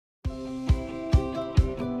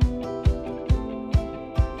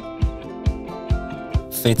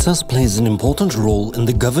FEDSAS plays an important role in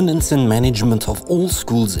the governance and management of all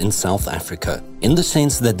schools in South Africa, in the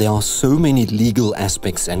sense that there are so many legal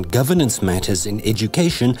aspects and governance matters in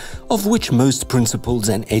education of which most principals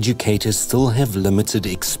and educators still have limited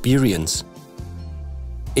experience.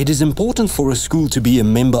 It is important for a school to be a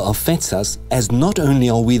member of FEDSAS, as not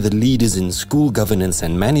only are we the leaders in school governance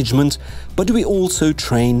and management, but we also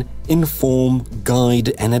train, inform,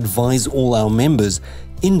 guide and advise all our members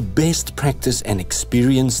in best practice and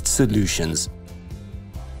experienced solutions.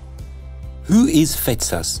 Who is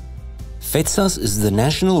FEDSAS? FEDSAS is the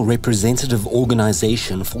national representative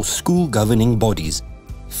organization for school governing bodies.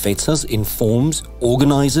 FEDSAS informs,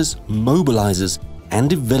 organizes, mobilizes, and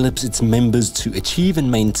develops its members to achieve and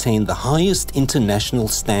maintain the highest international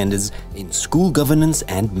standards in school governance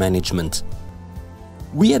and management.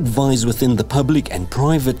 We advise within the public and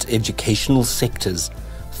private educational sectors,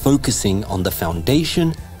 focusing on the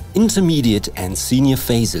foundation, intermediate and senior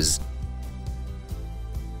phases.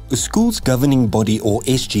 A school's governing body, or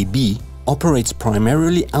SGB, operates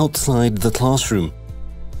primarily outside the classroom.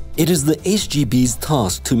 It is the SGB's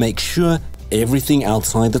task to make sure everything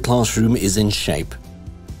outside the classroom is in shape,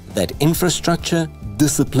 that infrastructure,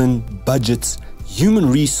 discipline, budgets, human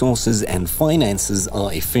resources and finances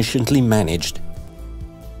are efficiently managed.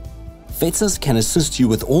 FEDSAS can assist you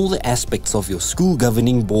with all the aspects of your school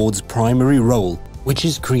governing board's primary role, which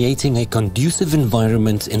is creating a conducive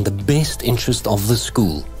environment in the best interest of the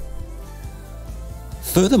school.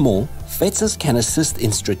 Furthermore, FEDSAS can assist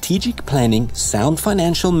in strategic planning, sound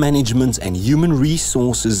financial management and human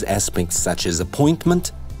resources aspects such as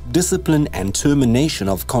appointment, discipline and termination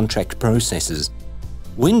of contract processes.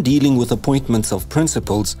 When dealing with appointments of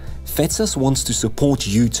principals, FEDSAS wants to support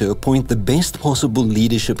you to appoint the best possible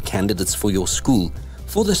leadership candidates for your school,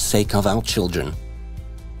 for the sake of our children.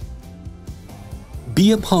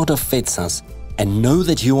 Be a part of FEDSAS and know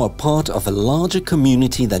that you are part of a larger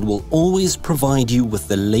community that will always provide you with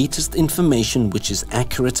the latest information which is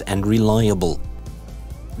accurate and reliable.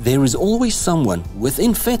 There is always someone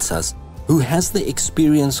within FEDSAS who has the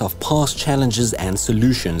experience of past challenges and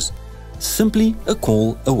solutions. Simply a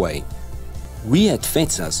call away. We at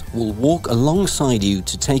FEDSAS will walk alongside you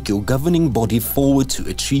to take your governing body forward to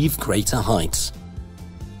achieve greater heights.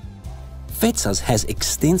 FEDSAS has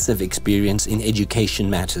extensive experience in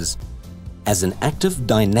education matters. As an active,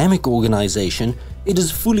 dynamic organization, it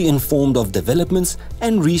is fully informed of developments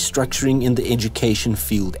and restructuring in the education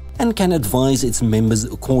field and can advise its members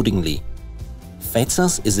accordingly.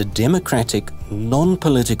 FEDSAS is a democratic,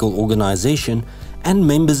 non-political organization and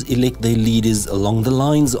members elect their leaders along the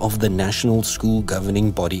lines of the national school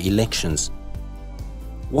governing body elections.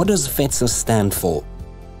 What does FEDSAS stand for?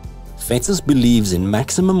 FEDSAS believes in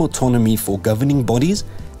maximum autonomy for governing bodies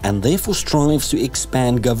and therefore strives to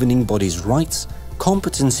expand governing bodies' rights,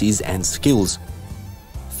 competencies and skills.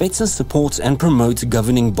 FEDSAS supports and promotes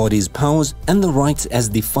governing bodies' powers and the rights as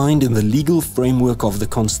defined in the legal framework of the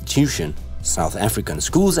Constitution, South African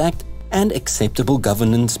Schools Act and acceptable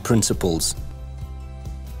governance principles.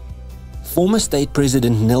 Former State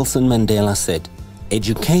President Nelson Mandela said,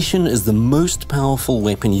 "Education is the most powerful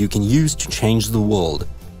weapon you can use to change the world.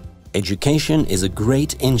 Education is a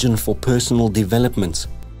great engine for personal development.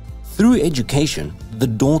 Through education, the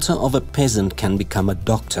daughter of a peasant can become a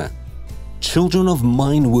doctor. Children of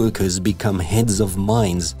mine workers become heads of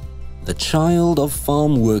mines. The child of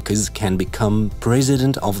farm workers can become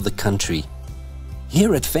president of the country."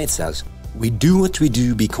 Here at FEDSAS, we do what we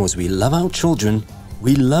do because we love our children,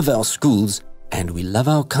 we love our schools, and we love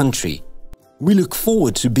our country. We look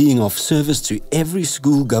forward to being of service to every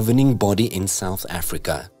school governing body in South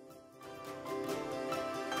Africa.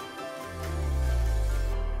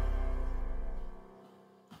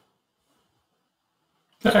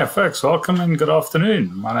 Okay, folks, welcome and good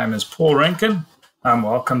afternoon. My name is Paul Rankin.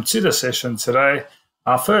 Welcome to the session today.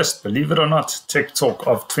 Our first, believe it or not, Tech Talk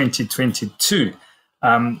of 2022.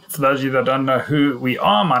 For those of you that don't know who we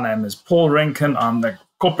are, my name is Paul Rankin. I'm the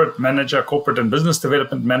corporate manager, corporate and business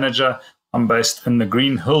development manager. I'm based in the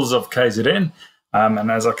Green Hills of KZN.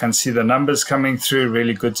 And as I can see the numbers coming through,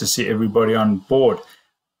 really good to see everybody on board.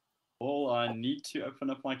 Paul, I need to open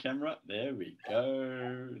up my camera. There we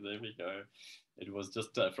go. There we go. It was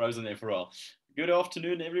just frozen there for a while. Good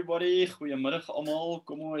afternoon, everybody. Goeiemiddag almal.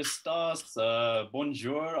 Como estas?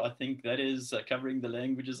 Bonjour. I think that is covering the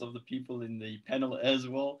languages of the people in the panel as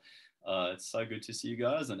well. It's so good to see you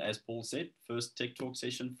guys. And as Paul said, first Tech Talk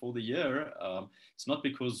session for the year. It's not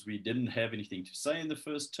because we didn't have anything to say in the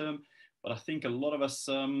first term, but I think a lot of us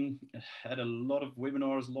had a lot of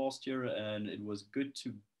webinars last year, and it was good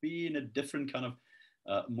to be in a different kind of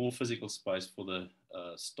more physical space for the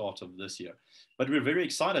start of this year. But we're very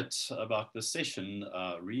excited about this session,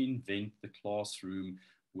 Reinvent the Classroom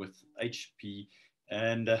with HP.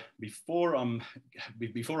 And before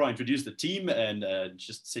I introduce the team and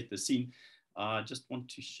just set the scene, I just want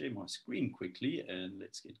to share my screen quickly and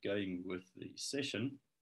let's get going with the session.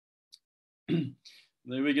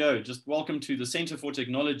 There we go. Just welcome to the Center for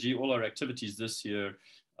Technology. All our activities this year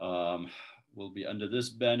will be under this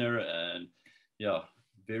banner, and yeah,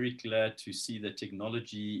 very glad to see that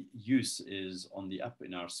technology use is on the up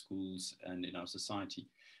in our schools and in our society.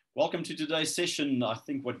 Welcome to today's session. I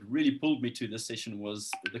think what really pulled me to this session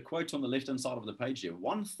was the quote on the left-hand side of the page here.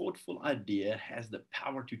 One thoughtful idea has the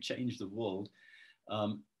power to change the world.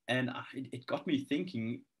 It got me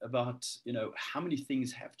thinking about, how many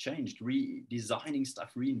things have changed, redesigning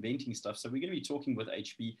stuff, reinventing stuff. So we're going to be talking with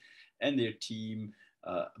HP and their team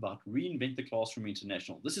about Reinvent the Classroom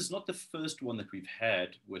International. This is not the first one that we've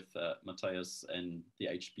had with Matias and the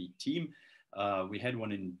HP team. We had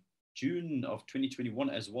one in June of 2021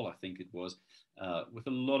 as well, I think it was, with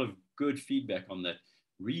a lot of good feedback on that,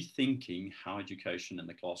 rethinking how education in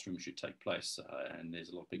the classroom should take place. And there's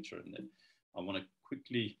a little picture in there. I want to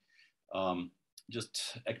quickly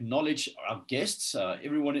just acknowledge our guests,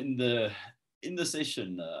 everyone in the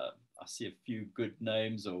session. I see a few good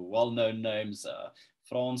names or well-known names.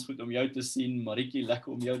 Frans, goed om jou te sien. Mariki,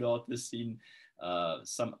 lekker om jou daar te sien.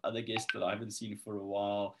 Some other guests that I haven't seen for a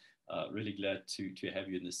while. Really glad to have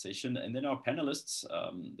you in this session. And then our panelists,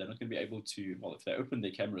 they're not going to be able to, well, if they open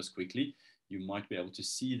their cameras quickly, you might be able to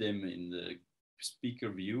see them in the speaker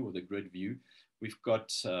view or the grid view. We've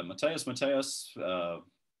got Matias,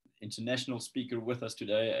 international speaker with us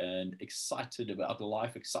today, and excited about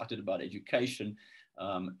life, excited about education.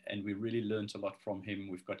 And we really learned a lot from him.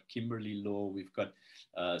 We've got Kimberley, we've got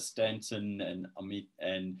Stanton and Amith,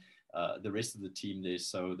 and the rest of the team there.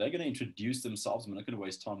 So they're going to introduce themselves. I'm not going to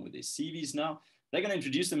waste time with their CVs now. They're going to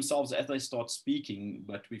introduce themselves as they start speaking,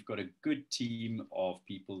 but we've got a good team of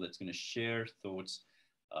people that's going to share thoughts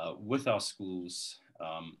with our schools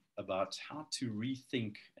about how to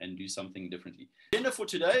rethink and do something differently. The agenda for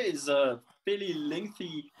today is a fairly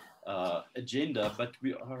lengthy agenda, but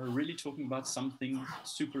we are really talking about something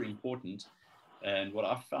super important. And what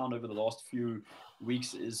I've found over the last few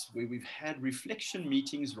weeks is we've had reflection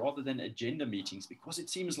meetings rather than agenda meetings, because it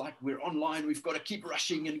seems like we're online, we've got to keep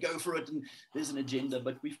rushing and go for it, and there's an agenda,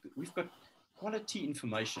 but we've got quality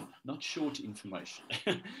information, not short information.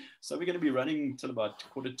 So we're going to be running till about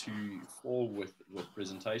 3:45 with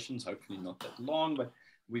presentations, hopefully not that long, but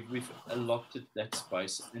we've allotted that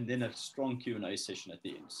space, and then a strong Q&A session at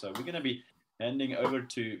the end. So we're going to be handing over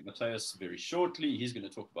to Matias very shortly. He's going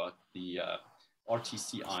to talk about the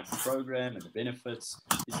RTCi program and the benefits.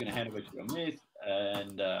 He's going to hand over to Amith,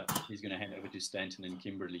 and he's going to hand over to Stanton and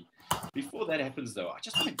Kimberley. Before that happens, though, I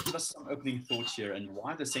just want to give us some opening thoughts here and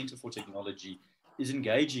why the Center for Technology is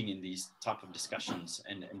engaging in these type of discussions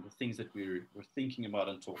and the things that we're thinking about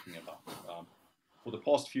and talking about. For the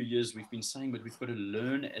past few years, we've been saying that we've got to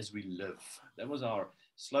learn as we live. That was our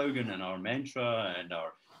slogan and our mantra and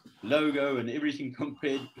our logo and everything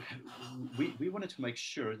compared. We wanted to make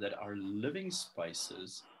sure that our living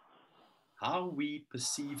spaces, how we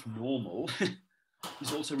perceive normal,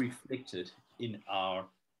 is also reflected in our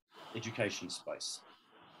education space.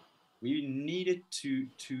 We needed to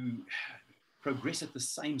progress at the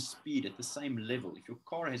same speed, at the same level. If your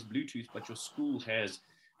car has Bluetooth, but your school has,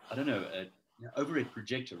 I don't know, an overhead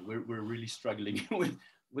projector, we're really struggling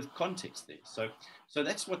with context there. So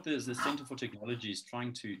that's what the Center for Technology is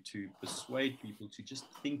trying to persuade people to just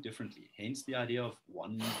think differently. Hence the idea of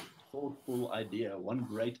one thoughtful idea, one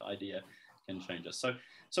great idea can change us.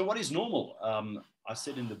 So what is normal? I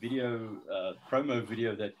said in the video, promo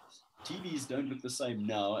video, that TVs don't look the same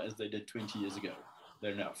now as they did 20 years ago.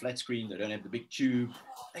 They're now flat screen, they don't have the big tube,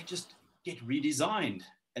 they just get redesigned.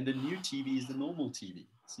 And the new TV is the normal TV.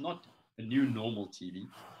 It's not a new normal TV,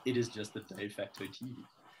 it is just the de facto TV.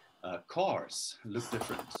 Cars look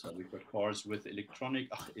different. So we've got cars with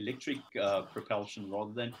electric propulsion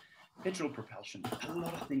rather than petrol propulsion. A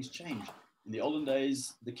lot of things change. In the olden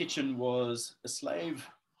days, the kitchen was a slave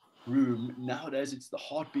room. Nowadays, it's the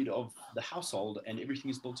heartbeat of the household, and everything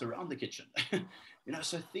is built around the kitchen.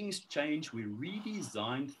 So things change. We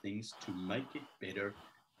redesign things to make it better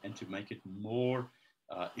and to make it more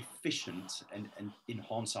efficient and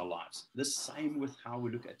enhance our lives. The same with how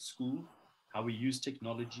we look at school, how we use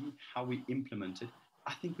technology, how we implement it.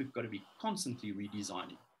 I think we've got to be constantly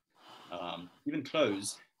redesigning. Even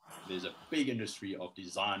clothes, there's a big industry of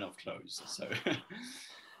design of clothes. So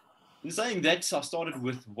in saying that, I started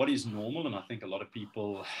with what is normal, and I think a lot of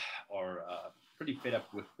people are pretty pretty fed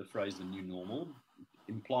up with the phrase the new normal.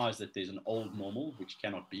 It implies that there's an old normal, which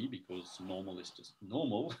cannot be, because normal is just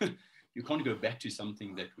normal. You can't go back to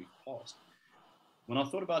something that we've passed. When I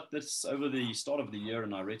thought about this over the start of the year,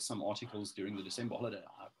 and I read some articles during the December holiday,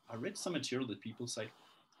 I read some material that people say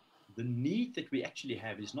the need that we actually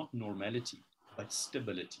have is not normality, but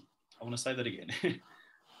stability. I want to say that again.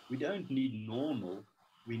 We don't need normal,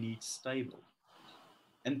 we need stable.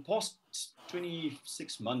 And past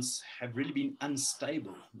 26 months have really been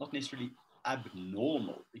unstable, not necessarily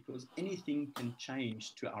abnormal, because anything can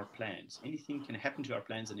change to our plans. Anything can happen to our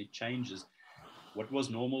plans and it changes. What was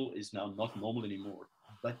normal is now not normal anymore,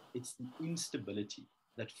 but it's the instability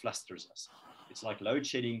that flusters us. It's like load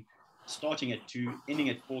shedding, starting at 2, ending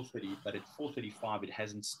at 4:30, but at 4:35 it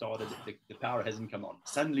hasn't started, the power hasn't come on.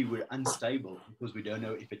 Suddenly we're unstable because we don't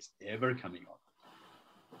know if it's ever coming on.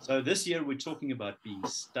 So this year we're talking about being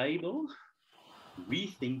stable,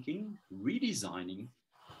 rethinking, redesigning,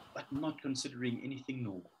 but not considering anything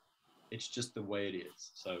normal. It's just the way it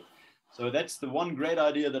is. So that's the one great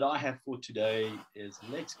idea that I have for today is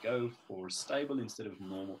let's go for stable instead of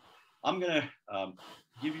normal. I'm going to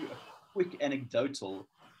give you a quick anecdotal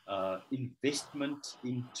investment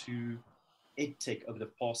into EdTech over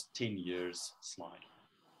the past 10 years slide.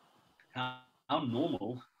 How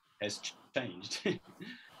normal has changed.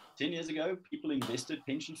 10 years ago, people invested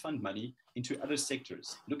pension fund money into other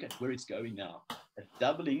sectors. Look at where it's going now.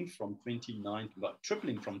 Doubling from 2019,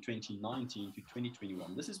 tripling from 2019 to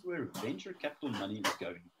 2021. This is where venture capital money is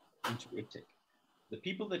going into EdTech. The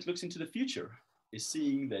people that looks into the future is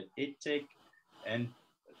seeing that EdTech and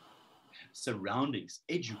surroundings,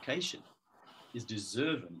 education, is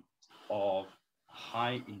deserving of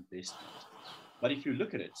high investment. But if you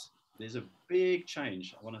look at it, there's a big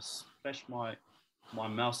change. I want to splash my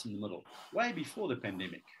mouse in the middle. Way before the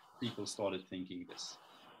pandemic, people started thinking this.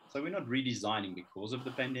 So we're not redesigning because of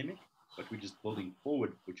the pandemic, but we're just building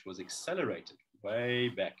forward, which was accelerated way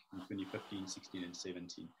back in 2015, 16, and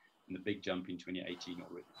 17, and the big jump in 2018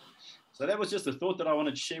 already. So that was just a thought that I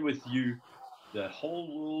wanted to share with you. The whole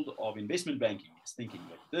world of investment banking is thinking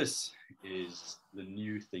that this is the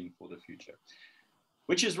new thing for the future.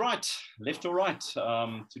 Which is right, left or right.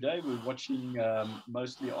 Today we're watching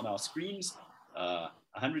mostly on our screens.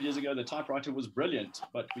 100 years ago, the typewriter was brilliant,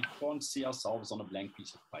 but we can't see ourselves on a blank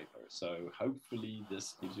piece of paper. So hopefully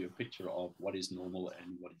this gives you a picture of what is normal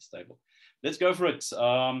and what is stable. Let's go for it.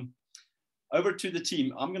 Over to the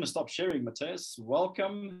team. I'm going to stop sharing, Matias.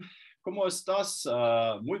 Welcome. ¿Cómo estás?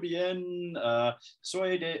 Muy bien.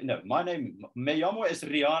 My name, me llamo es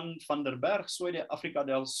Riaan van der Bergh. Soy de Africa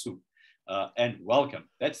del Sur. And welcome.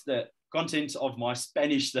 That's the content of my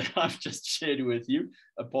Spanish that I've just shared with you,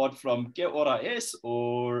 apart from ¿Qué hora es?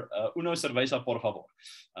 Or Uno cerveza, por favor,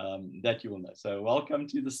 that you will know. So welcome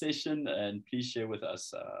to the session and please share with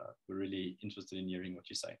us. We're really interested in hearing what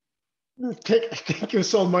you say. Thank you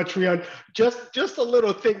so much, Riaan. Just a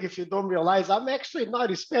little thing, if you don't realize, I'm actually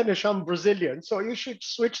not Spanish, I'm Brazilian. So you should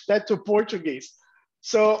switch that to Portuguese.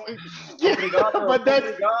 So, yeah, obrigado, but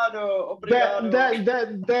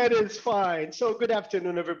that is fine. So good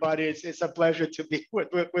afternoon, everybody. It's a pleasure to be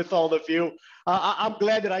with all of you. I'm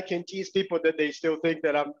glad that I can tease people that they still think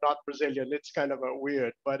that I'm not Brazilian. It's kind of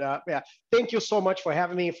weird, but yeah, thank you so much for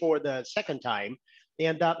having me for the second time.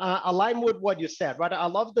 And align with what you said, right? I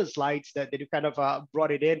love the slides that you kind of brought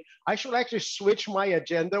it in. I should actually switch my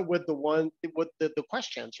agenda with the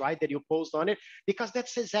questions, right, that you posed on it, because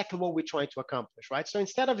that's exactly what we're trying to accomplish, right? So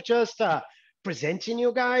instead of just presenting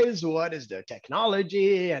you guys what is the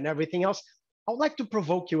technology and everything else, I would like to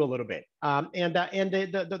provoke you a little bit. And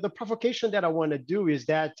the provocation that I want to do is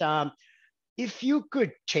that if you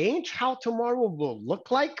could change how tomorrow will look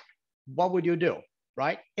like, what would you do?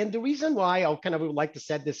 Right? And the reason why I kind of would like to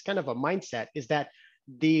set this kind of a mindset is that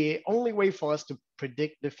the only way for us to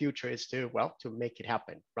predict the future is to make it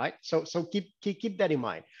happen, right? So keep that in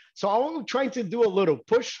mind. So I'm trying to do a little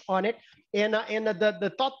push on it, and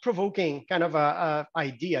the thought-provoking kind of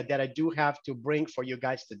idea that I do have to bring for you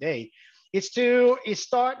guys today is to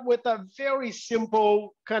start with a very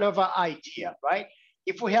simple kind of idea, right?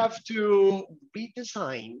 If we have to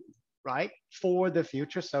redesign, right, for the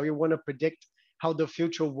future, so you want to predict how the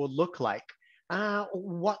future will look like,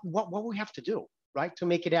 what we have to do, right, to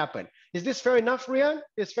make it happen. Is this fair enough, Riaan?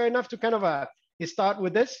 Is fair enough to kind of start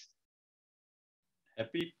with this?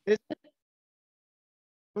 Happy.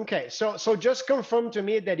 Okay, so just confirm to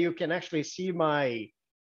me that you can actually see my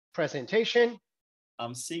presentation.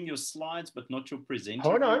 I'm seeing your slides, but not your presentation.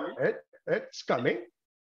 Hold on, it's coming.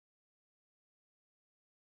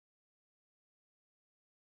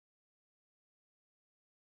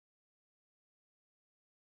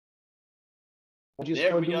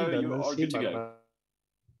 There we go. You are good to go.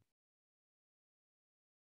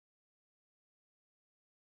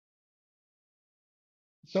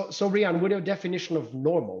 So Riaan, what is your definition of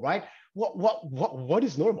normal, right? What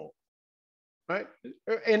is normal, right?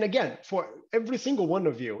 And again, for every single one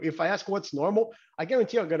of you, if I ask what's normal, I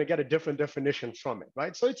guarantee I'm going to get a different definition from it,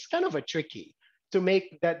 right? So it's kind of a tricky to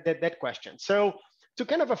make that question. So to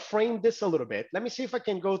kind of frame this a little bit, let me see if I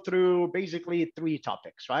can go through basically 3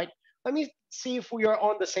 topics, right? Let me see if we are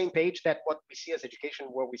on the same page that what we see as education,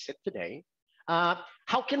 where we sit today.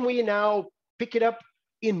 How can we now pick it up,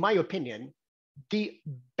 in my opinion, the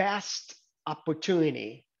best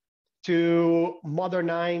opportunity to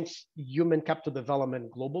modernize human capital development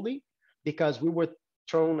globally, because we were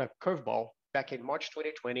thrown a curveball back in March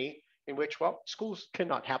 2020, in which, well, schools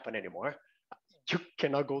cannot happen anymore. You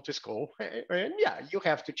cannot go to school, and yeah, you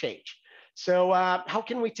have to change. So how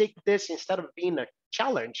can we take this, instead of being a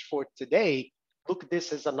challenge for today, look at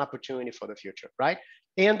this as an opportunity for the future, right?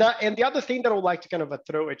 And the other thing that I would like to kind of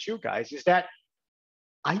throw at you guys is that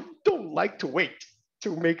I don't like to wait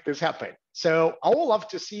to make this happen. So I would love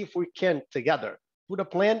to see if we can together put a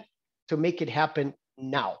plan to make it happen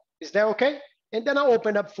now. Is that okay? And then I'll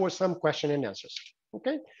open up for some question and answers.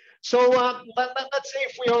 Okay. So let's say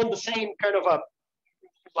if we're on the same kind of a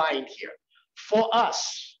line here. For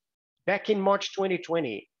us, back in March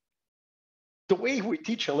 2020, the way we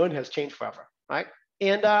teach and learn has changed forever, right?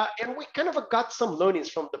 And we kind of got some learnings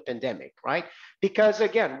from the pandemic, right? Because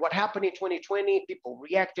again, what happened in 2020, people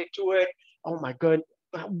reacted to it. Oh my God,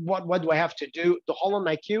 what do I have to do? The Holland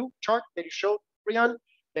IQ chart that you showed, Riaan,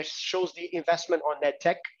 that shows the investment on that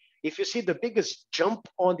tech. If you see, the biggest jump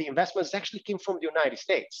on the investments actually came from the United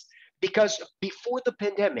States, because before the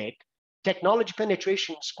pandemic, technology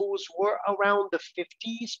penetration in schools were around the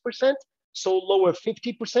 50%, so lower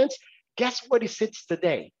 50%. Guess what it sits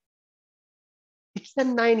today? It's the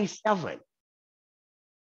 97%.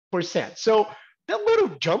 So that little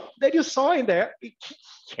jump that you saw in there,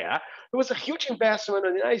 yeah, it was a huge investment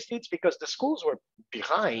in the United States because the schools were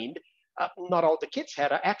behind. Not all the kids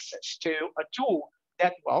had access to a tool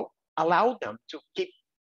that, well, allowed them to keep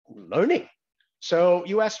learning. So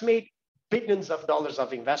US made billions of dollars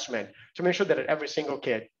of investment to make sure that every single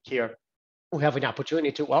kid here will have an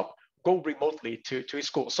opportunity to, well, go remotely to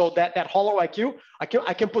school. So that Hollow IQ, I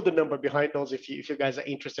can put the number behind those if you guys are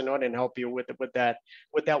interested in it, and help you with that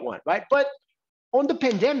one, right? But on the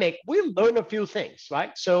pandemic, we learned a few things,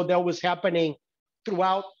 right? So that was happening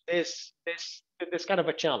throughout this kind of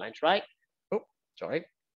a challenge, right? Oh, sorry.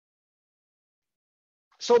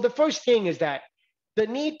 So the first thing is that the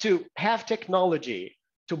need to have technology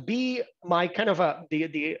to be my kind of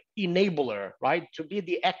the enabler, right? To be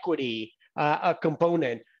the equity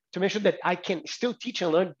component, to make sure that I can still teach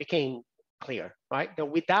and learn, became clear, right? That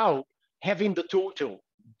without having the tool to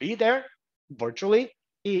be there virtually,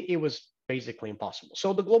 it was basically impossible.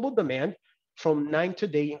 So the global demand from 9 to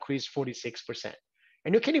day increased 46%.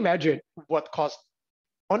 And you can imagine what cost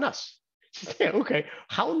on us. Okay,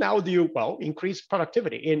 how now do you, well, increase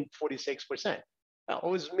productivity in 46%? Well, it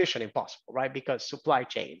was mission impossible, right? Because supply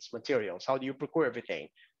chains, materials, how do you procure everything?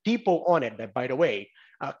 People on it that, by the way,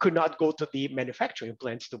 could not go to the manufacturing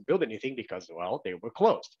plants to build anything because, well, they were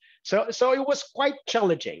closed. So it was quite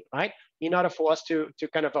challenging, right? In order for us to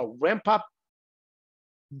kind of ramp up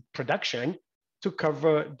production to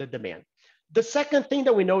cover the demand. The second thing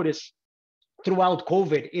that we noticed throughout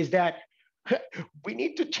COVID is that we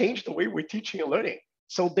need to change the way we're teaching and learning.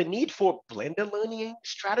 So the need for blended learning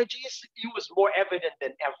strategies, it was more evident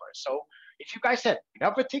than ever. So if you guys had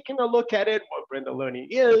never taken a look at it, what blended learning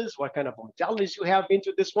is, what kind of modalities you have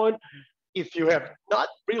into this one, if you have not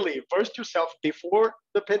really versed yourself before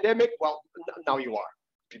the pandemic, well, now you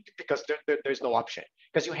are, because there's no option,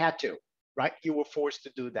 because you had to, right? You were forced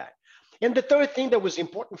to do that. And the third thing that was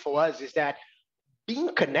important for us is that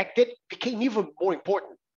being connected became even more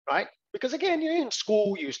important, right? Because again, you're in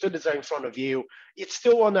school, your students are in front of you. It's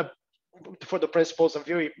still on for the principles, a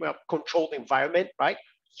very controlled environment, right?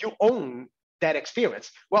 You own that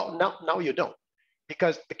experience. Well, now you don't,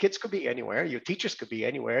 because the kids could be anywhere, your teachers could be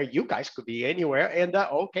anywhere, you guys could be anywhere. And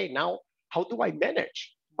okay, now how do I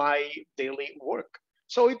manage my daily work?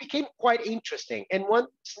 So it became quite interesting. And one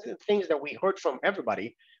of the things that we heard from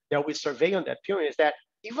everybody that we surveyed on that period is that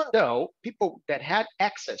even though people that had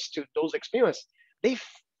access to those experiences, they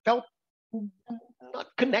felt not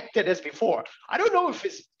connected as before. I don't know if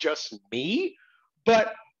it's just me,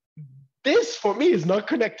 but this for me is not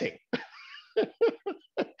connecting.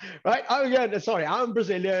 Right? Again, sorry, I'm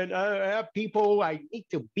Brazilian. People, I need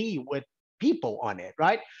to be with people on it,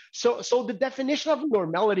 right? So the definition of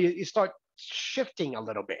normality is start shifting a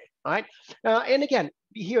little bit, right? And again,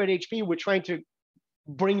 here at HP, we're trying to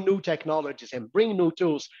bring new technologies and bring new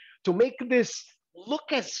tools to make this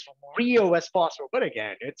look as real as possible. But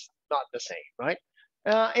again, it's not the same, right?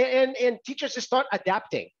 And teachers just start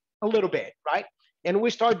adapting a little bit, right? And we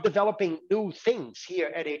start developing new things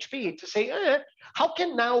here at HP to say, how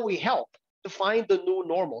can now we help to find the new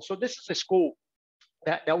normal? So this is a school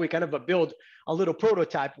that we kind of build a little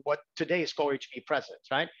prototype, what today is called HP Presence,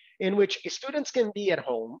 right? In which students can be at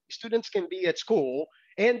home, students can be at school,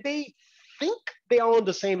 and they think they are in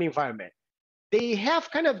the same environment. They have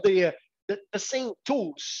kind of the same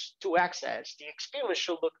tools to access. The experience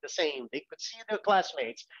should look the same. They could see their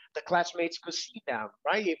classmates. The classmates could see them,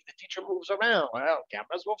 right? If the teacher moves around, well,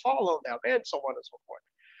 cameras will follow them, and so on and so forth.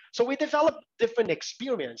 So we developed different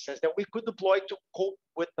experiences that we could deploy to cope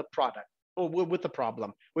with the product or with the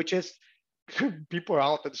problem, which is people are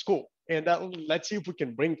out at school. And let's see if we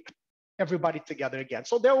can bring everybody together again.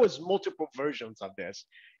 So there was multiple versions of this.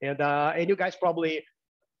 And you guys probably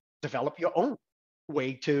develop your own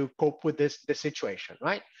way to cope with this situation,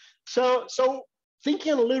 right? So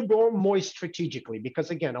thinking a little bit more strategically,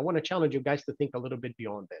 because again, I want to challenge you guys to think a little bit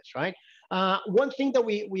beyond this, right? One thing that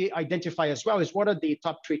we identify as well is what are the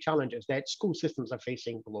top 3 challenges that school systems are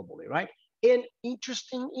facing globally, right? And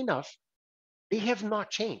interesting enough, they have not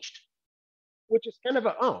changed, which is kind of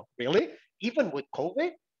oh, really? Even with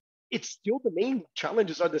COVID, it's still the main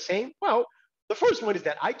challenges are the same? Well, the first one is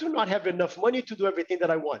that I do not have enough money to do everything that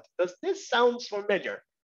I want. Does this sound familiar?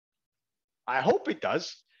 I hope it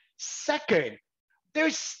does. Second,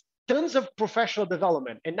 there's tons of professional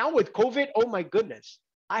development. And now with COVID, oh my goodness,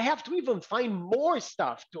 I have to even find more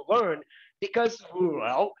stuff to learn because,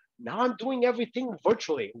 well, now I'm doing everything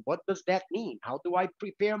virtually. What does that mean? How do I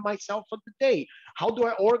prepare myself for the day? How do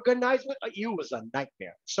I organize? It was a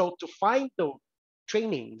nightmare. So to find the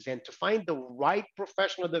trainings and to find the right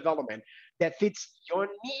professional development that fits your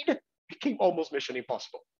need became almost mission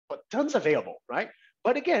impossible, but tons available, right?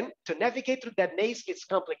 But again, to navigate through that maze, it's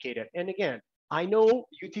complicated. And again, I know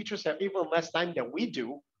you teachers have even less time than we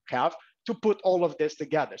do have to put all of this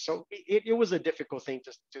together. So it was a difficult thing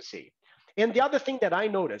to see. And the other thing that I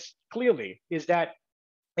noticed clearly is that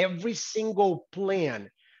every single plan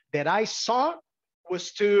that I saw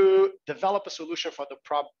was to develop a solution for the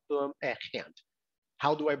problem at hand.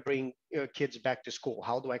 How do I bring kids back to school?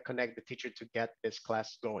 How do I connect the teacher to get this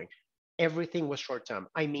class going? Everything was short term.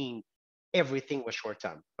 I mean, everything was short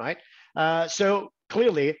term, right? So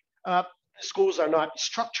clearly, schools are not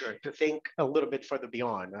structured to think a little bit further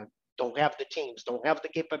beyond. Don't have the teams, don't have the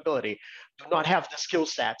capability, do not have the skill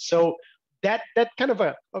set. So that kind of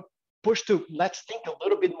a push to let's think a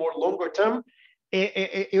little bit more longer term,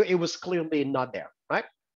 it was clearly not there, right?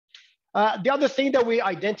 The other thing that we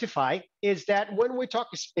identify is that when we talk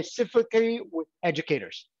specifically with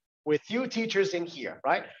educators, with you teachers in here,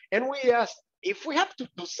 right? And we ask, if we have to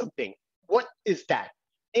do something, what is that?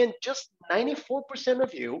 And just 94%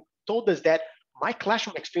 of you told us that my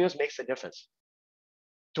classroom experience makes a difference.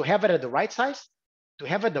 To have it at the right size, to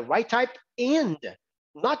have it the right type, and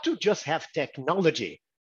not to just have technology,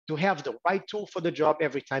 to have the right tool for the job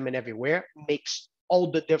every time and everywhere makes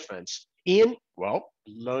all the difference in, well,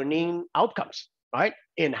 learning outcomes, right?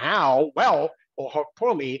 In how well or how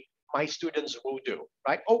poorly my students will do,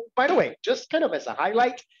 right? Oh, by the way, just kind of as a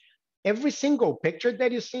highlight, every single picture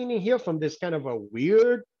that you're seeing in here from this kind of a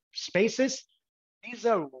weird spaces, these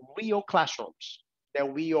are real classrooms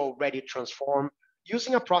that we already transform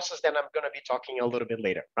using a process that I'm going to be talking a little bit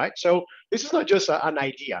later, right? So this is not just an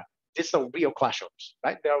idea. These are real classrooms,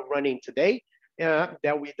 right? They're running today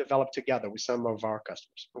that we developed together with some of our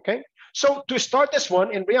customers, okay? So to start this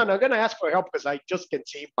one, and Riaan, I'm going to ask for help because I just can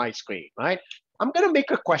see my screen, right? I'm going to make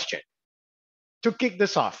a question to kick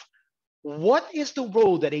this off. What is the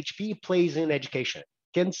role that HP plays in education?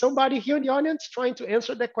 Can somebody here in the audience trying to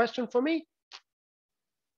answer that question for me?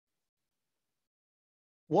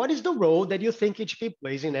 What is the role that you think HP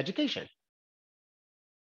plays in education?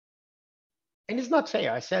 And it's not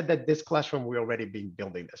fair. I said that this classroom, we already been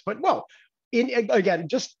building this, but well, again,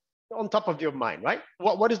 just on top of your mind, right?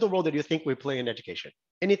 What is the role that you think we play in education?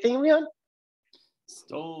 Anything, Riaan?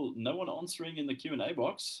 Still no one answering in the Q&A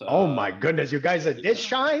box. Oh my goodness, you guys are this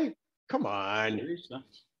shy? Come on.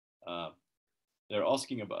 They're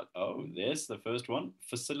asking about, oh, there's the first one,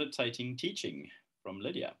 facilitating teaching from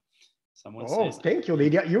Lydia. Someone says, thank you,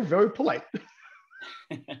 Lydia. You're very polite.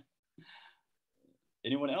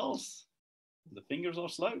 Anyone else? The fingers are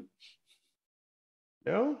slow.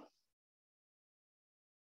 No?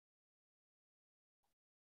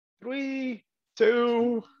 3,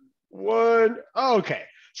 2, 1. Okay.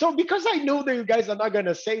 So because I know that you guys are not going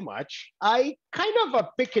to say much, I kind of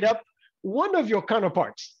pick it up one of your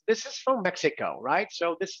counterparts. This is from Mexico, right?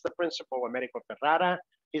 So this is the principal, Americo Ferrara.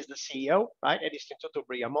 He's the CEO, right, at Instituto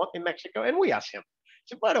Briamont in Mexico. And we asked him,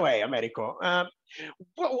 so by the way, Americo,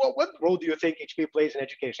 what role do you think HP plays in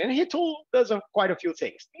education? And he told us quite a few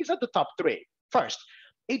things. These are the top three. First,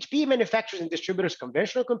 HP manufactures and distributes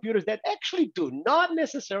conventional computers that actually do not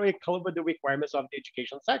necessarily cover the requirements of the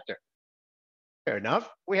education sector. Fair enough.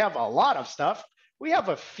 We have a lot of stuff. We have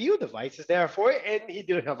a few devices there for it, and he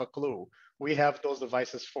didn't have a clue. We have those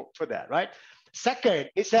devices for that, right? Second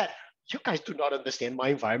is that you guys do not understand my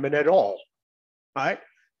environment at all, right?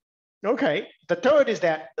 Okay. The third is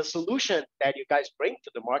that the solution that you guys bring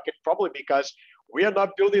to the market, probably because we are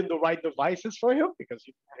not building the right devices for him, because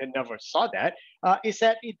you never saw that, is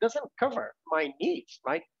that it doesn't cover my needs,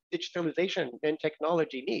 right? Digitalization and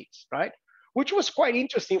technology needs, right? Which was quite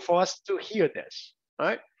interesting for us to hear this,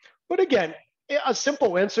 right? But again, a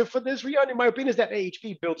simple answer for this, Riaan, in my opinion, is that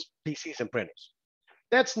HP builds PCs and printers.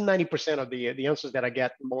 That's 90% of the answers that I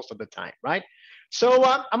get most of the time, right? So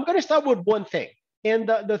I'm going to start with one thing. And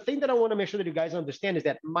the thing that I want to make sure that you guys understand is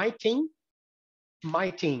that my team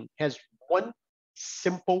has one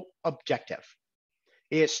simple objective,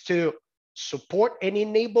 is to support and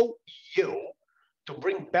enable you to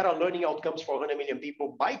bring better learning outcomes for 100 million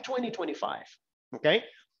people by 2025, okay?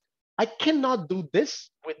 I cannot do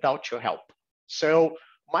this without your help. So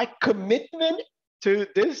my commitment to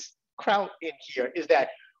this crowd in here is that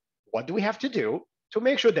what do we have to do to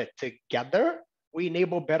make sure that together we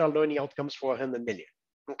enable better learning outcomes for 100 million,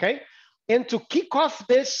 okay? And to kick off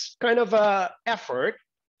this kind of effort,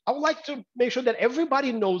 I would like to make sure that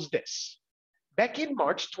everybody knows this. Back in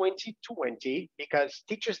March 2020, because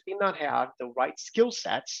teachers did not have the right skill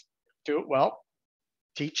sets to, well,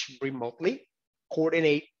 teach remotely,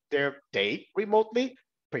 coordinate their day remotely,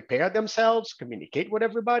 prepare themselves, communicate with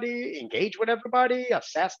everybody, engage with everybody,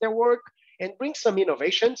 assess their work, and bring some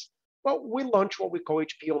innovations, well, we launched what we call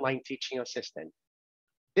HP Online Teaching Assistant.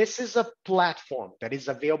 This is a platform that is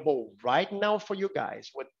available right now for you guys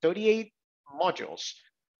with 38 modules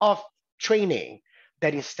of training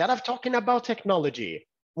that, instead of talking about technology,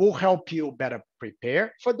 will help you better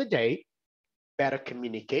prepare for the day, better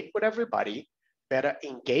communicate with everybody, better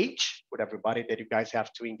engage with everybody that you guys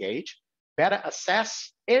have to engage, better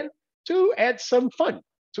assess, and to add some fun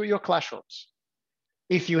to your classrooms.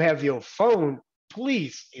 If you have your phone,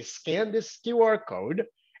 please scan this QR code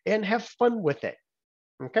and have fun with it,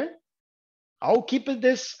 okay? I'll keep it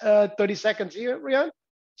this 30 seconds here, Riaan,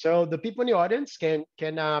 so the people in the audience can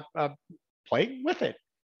play with it.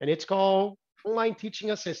 And it's called Online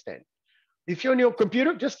Teaching Assistant. If you're on your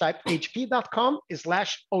computer, just type hp.com/OTA.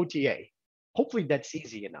 Hopefully that's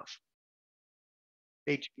easy enough.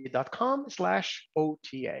 hp.com/OTA.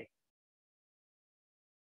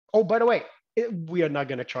 Oh, by the way, we are not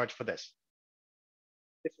going to charge for this.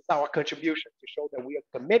 This is our contribution to show that we are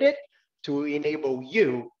committed to enable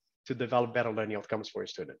you to develop better learning outcomes for your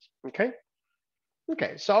students, okay?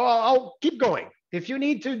 Okay, so I'll keep going. If you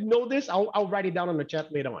need to know this, I'll write it down on the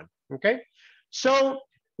chat later on, okay? So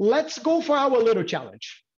let's go for our little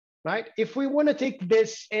challenge, right? If we want to take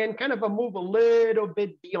this and kind of move a little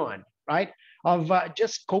bit beyond, right? Of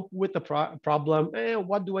just cope with the problem.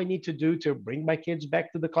 What do I need to do to bring my kids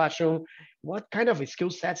back to the classroom? What kind of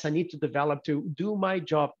skill sets I need to develop to do my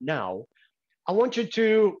job now? I want you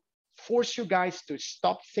to force you guys to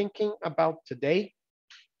stop thinking about today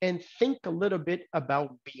and think a little bit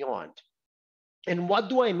about beyond. And what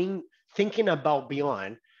do I mean thinking about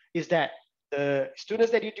beyond is that the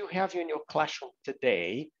students that you do have in your classroom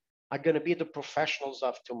today are going to be the professionals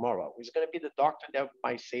of tomorrow. It's going to be the doctor that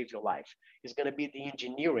might save your life. It's going to be the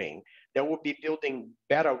engineering that will be building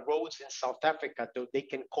better roads in South Africa so they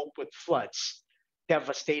can cope with floods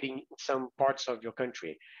devastating some parts of your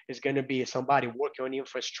country. It's going to be somebody working on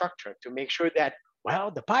infrastructure to make sure that,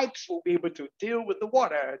 well, the pipes will be able to deal with the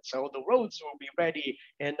water, so the roads will be ready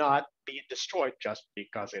and not be destroyed just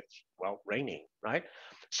because it's, well, raining, right?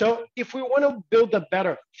 So if we want to build a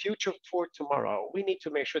better future for tomorrow, we need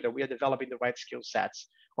to make sure that we are developing the right skill sets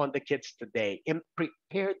on the kids today and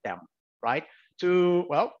prepare them, right, to,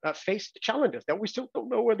 well, face the challenges that we still don't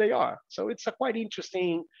know where they are. So it's a quite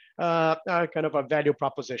interesting kind of a value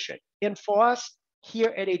proposition. And for us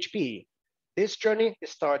here at HP, this journey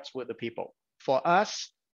starts with the people. For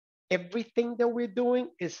us, everything that we're doing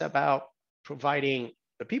is about providing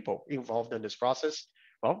the people involved in this process,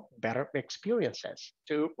 well, better experiences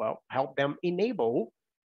to, well, help them enable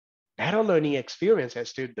better learning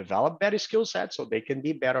experiences to develop better skill sets so they can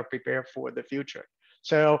be better prepared for the future.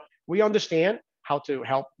 So we understand how to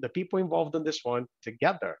help the people involved in this one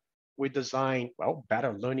together. We design, well,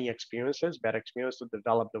 better learning experiences, better experience to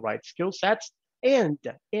develop the right skill sets. And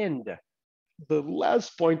the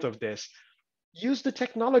last point of this, use the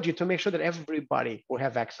technology to make sure that everybody will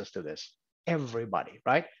have access to this. Everybody,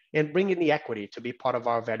 right? And bring in the equity to be part of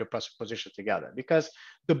our value proposition together. Because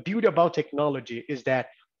the beauty about technology is that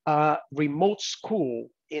remote school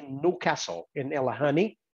in Newcastle, in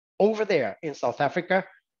Elahani, over there in South Africa,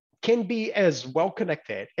 can be as well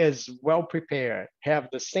connected, as well prepared, have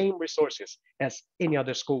the same resources as any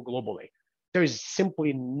other school globally. There is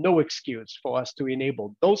simply no excuse for us to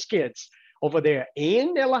enable those kids over there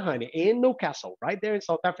in Elahani, in Newcastle, right there in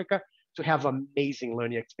South Africa, to have amazing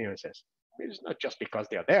learning experiences. It's not just because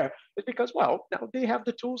they're there, it's because, well, now they have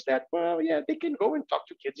the tools that, well, yeah, they can go and talk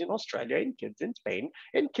to kids in Australia and kids in Spain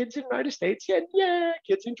and kids in the United States and yeah,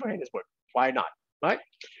 kids in Johannesburg. Why not, right?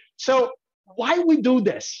 So why we do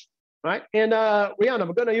this, right? And Riaan,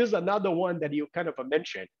 I'm gonna use another one that you kind of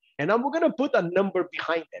mentioned, and I'm gonna put a number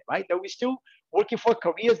behind it, right? That we're still working for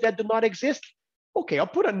careers that do not exist. Okay, I'll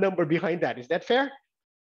put a number behind that. Is that fair?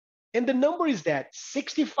 And the number is that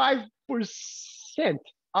 65%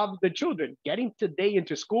 of the children getting today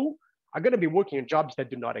into school are going to be working in jobs that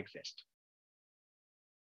do not exist.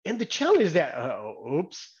 And the challenge is that,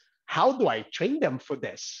 oops, how do I train them for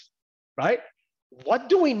this, right? What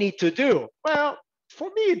do we need to do? Well, for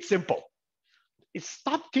me, it's simple. It's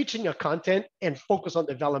stop teaching a content and focus on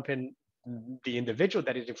developing the individual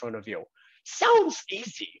that is in front of you. Sounds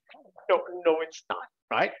easy. No, it's not,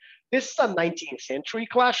 right? This is a 19th century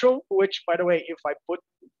classroom, which, by the way, if I put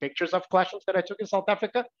pictures of classrooms that I took in South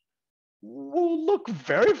Africa, will look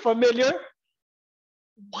very familiar.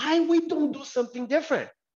 Why we don't do something different?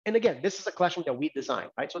 And again, this is a classroom that we designed,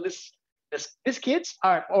 right? So these kids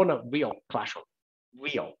are on a real classroom,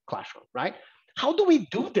 right? How do we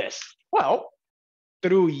do this? Well,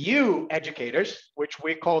 through you educators, which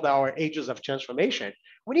we called our Ages of Transformation,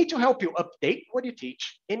 we need to help you update what you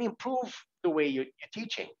teach and improve the way you're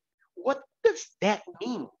teaching. What does that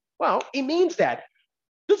mean? Well, it means that it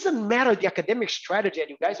doesn't matter the academic strategy that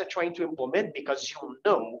you guys are trying to implement because you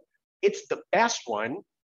know it's the best one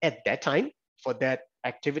at that time for that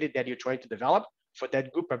activity that you're trying to develop for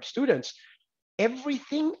that group of students.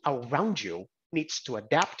 Everything around you needs to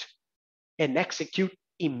adapt and execute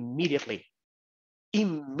immediately.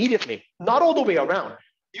 Immediately, not all the way around.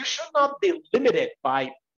 You should not be limited by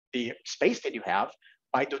the space that you have,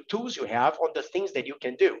 by the tools you have, on the things that you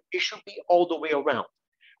can do. It should be all the way around.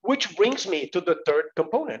 Which brings me to the third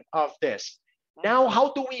component of this. Now,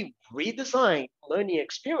 how do we redesign learning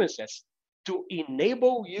experiences to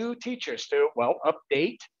enable you teachers to, well,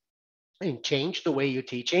 update and change the way you're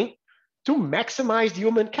teaching to maximize the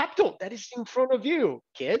human capital that is in front of you?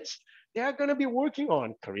 Kids, they are going to be working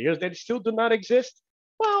on careers that still do not exist.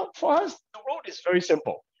 Well, for us, the road is very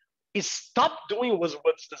simple. Is stop doing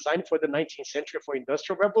what's designed for the 19th century for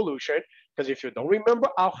Industrial Revolution, because if you don't remember,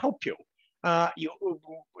 I'll help you.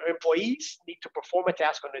 Employees need to perform a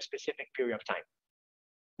task on a specific period of time.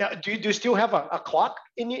 Now, do you still have a clock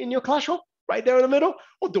in your classroom right there in the middle?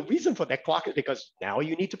 Well, the reason for that clock is because now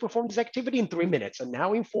you need to perform this activity in 3 minutes, and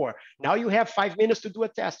now in 4. Now you have 5 minutes to do a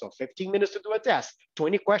test, or 15 minutes to do a test,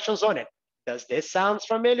 20 questions on it. Does this sound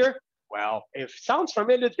familiar? Well, if it sounds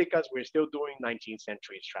familiar, it's because we're still doing 19th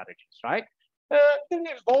century strategies, right? Then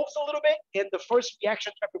it evolves a little bit, and the first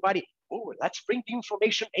reaction to everybody, oh, let's bring the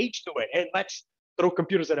information age to it, and let's throw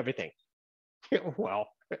computers at everything. Well,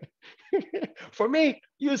 for me,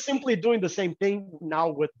 you're simply doing the same thing now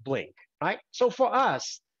with Blink, right? So for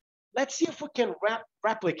us, let's see if we can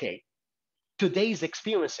replicate today's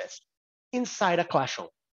experiences inside a classroom.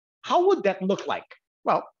 How would that look like?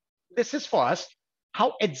 Well, this is for us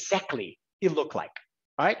how exactly it looked like,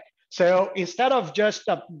 right? So instead of just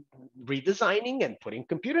redesigning and putting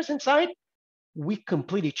computers inside, we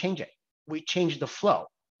completely change it. We change the flow.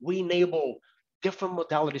 We enable different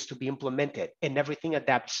modalities to be implemented, and everything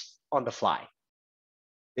adapts on the fly.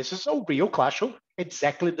 This is a real classroom,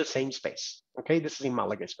 exactly the same space. Okay, this is in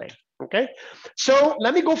Malaga, Spain. Okay, so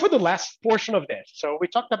let me go for the last portion of this. So we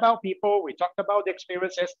talked about people, we talked about the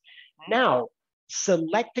experiences. Now,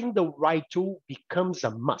 selecting the right tool becomes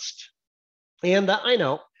a must. And I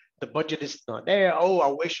know the budget is not there. Oh, I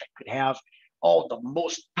wish I could have all the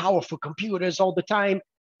most powerful computers all the time.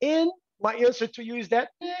 And my answer to you is that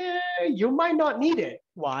you might not need it.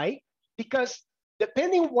 Why? Because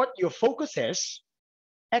depending what your focus is,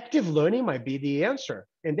 active learning might be the answer.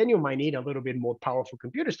 And then you might need a little bit more powerful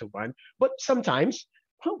computers to run. But sometimes,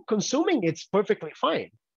 well, consuming it's perfectly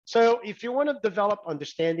fine. So if you want to develop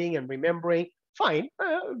understanding and remembering, fine.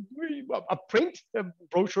 A print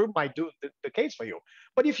brochure might do the case for you.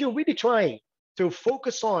 But if you're really trying to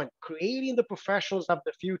focus on creating the professionals of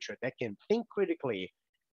the future that can think critically,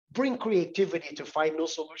 bring creativity to find new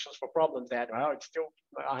solutions for problems that are still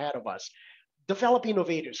ahead of us, develop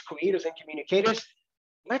innovators, creators, and communicators,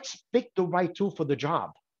 let's pick the right tool for the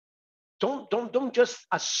job. Don't just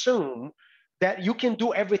assume that you can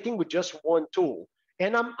do everything with just one tool.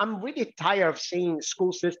 And I'm really tired of seeing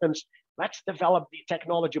school systems, let's develop the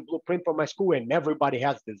technology blueprint for my school and everybody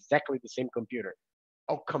has exactly the same computer.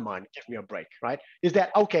 Oh, come on, give me a break, right? Is that,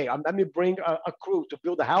 okay, let me bring a crew to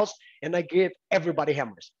build a house and I give everybody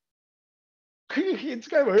hammers.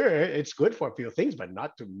 It's good for a few things, but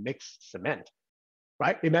not to mix cement,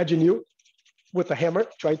 right? Imagine you with a hammer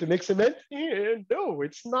trying to mix cement. No,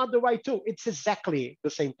 it's not the right tool. It's exactly the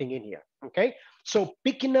same thing in here, okay? So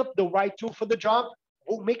picking up the right tool for the job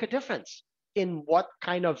will make a difference in what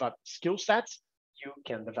kind of skill sets you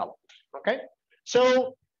can develop, okay?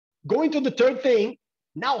 So going to the third thing,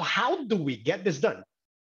 now how do we get this done,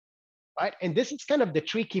 right? And this is kind of the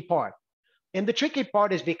tricky part. And the tricky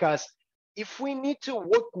part is because if we need to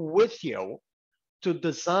work with you to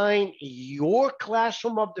design your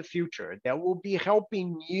classroom of the future that will be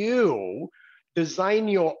helping you design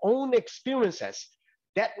your own experiences,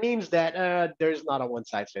 that means that there's not a one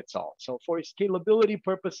size fits all. So for scalability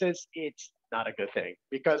purposes, it's not a good thing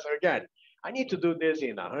because again, I need to do this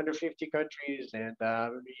in 150 countries and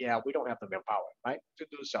yeah, we don't have the manpower, right, to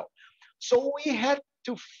do so. So we had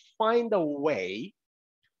to find a way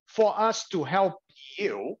for us to help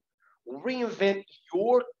you reinvent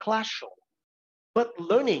your classroom, but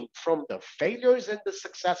learning from the failures and the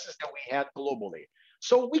successes that we had globally.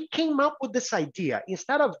 So we came up with this idea.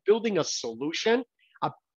 Instead of building a solution,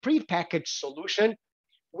 a prepackaged solution,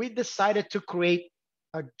 we decided to create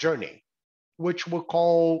a journey, which we'll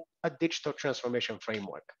call a digital transformation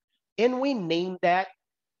framework. And we named that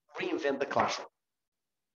Reinvent the Classroom,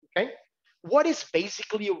 okay? What is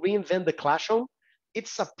basically Reinvent the Classroom?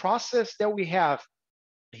 It's a process that we have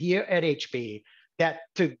here at HP that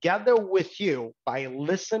together with you, by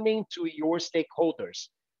listening to your stakeholders,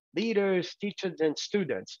 leaders, teachers, and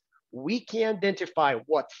students, we can identify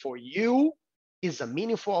what for you is a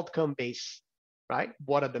meaningful outcome base, right?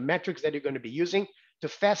 What are the metrics that you're going to be using to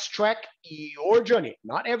fast track your journey,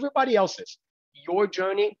 not everybody else's, your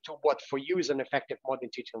journey to what for you is an effective modern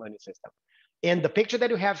teaching learning system. And the picture that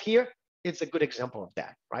you have here is a good example of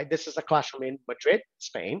that, right? This is a classroom in Madrid,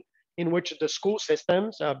 Spain, in which the school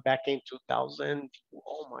systems back in 2000,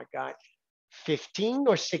 oh my God, 15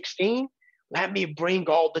 or 16, let me bring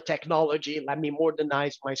all the technology, let me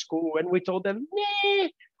modernize my school. And we told them, nah,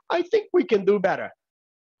 I think we can do better.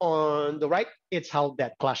 On the right, it's how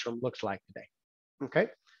that classroom looks like today, okay?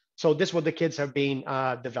 So this is what the kids have been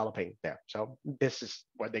developing there. So this is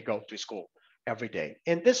where they go to school every day.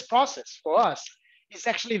 And this process for us is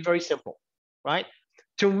actually very simple, right?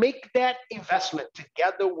 To make that investment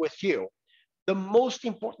together with you, the most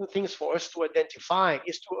important things for us to identify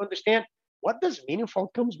is to understand what does meaningful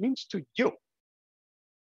outcomes means to you?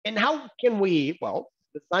 And how can we, well,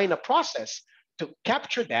 design a process to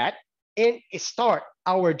capture that and start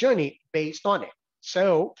our journey based on it.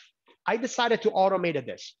 So I decided to automate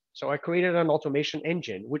this. So I created an automation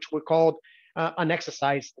engine, which we called an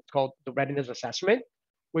exercise called the readiness assessment,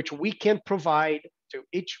 which we can provide to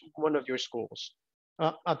each one of your schools.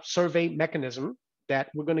 A survey mechanism that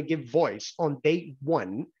we're going to give voice on day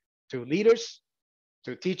one to leaders,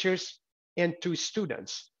 to teachers, and to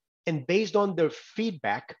students. And based on their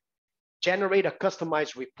feedback, generate a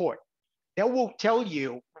customized report that will tell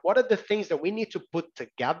you what are the things that we need to put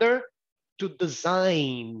together to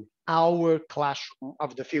design our classroom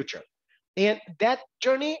of the future. And that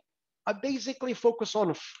journey, I basically focus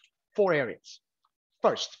on 4 areas.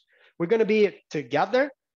 First, we're going to be together,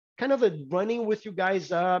 kind of running with you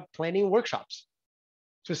guys, planning workshops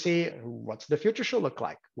to see what's the future should look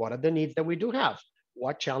like. What are the needs that we do have?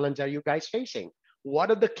 What challenge are you guys facing? What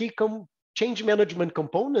are the key change management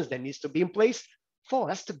components that needs to be in place for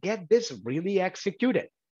us to get this really executed?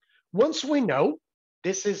 Once we know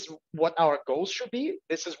this is what our goals should be,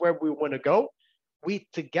 this is where we want to go, we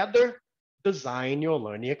together design your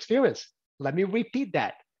learning experience. Let me repeat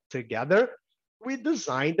that. Together, we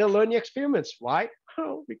design the learning experience. Why?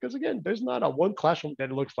 Oh, because again, there's not a one classroom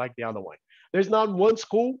that looks like the other one. There's not one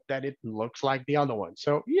school that it looks like the other one.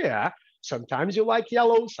 So yeah, sometimes you like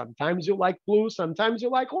yellow, sometimes you like blue, sometimes you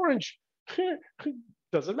like orange.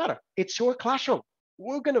 Doesn't matter. It's your classroom.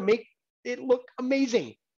 We're going to make it look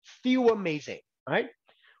amazing, feel amazing, right?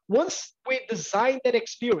 Once we design that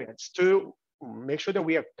experience to make sure that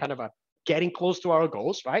we are kind of getting close to our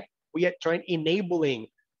goals, right? we are trying enabling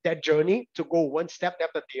that journey to go one step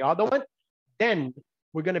after the other one. Then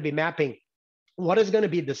we're going to be mapping what is going to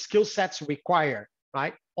be the skill sets required,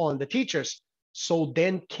 right, on the teachers, so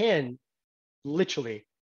then can literally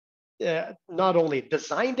not only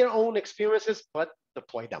design their own experiences, but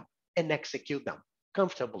deploy them and execute them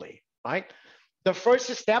comfortably, right? The first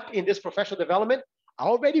step in this professional development, I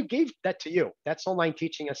already gave that to you. That's online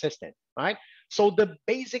teaching assistant, right? So the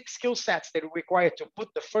basic skill sets that are required to put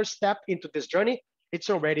the first step into this journey, it's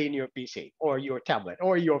already in your PC or your tablet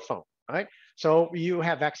or your phone, right? So you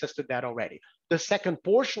have access to that already. The second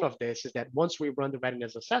portion of this is that once we run the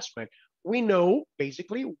readiness assessment, we know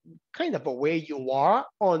basically kind of where you are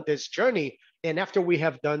on this journey. And after we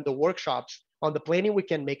have done the workshops on the planning, we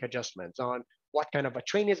can make adjustments on what kind of a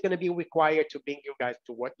training is going to be required to bring you guys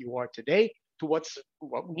to what you are today, to what's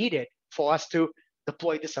needed for us to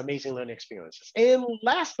deploy this amazing learning experiences. And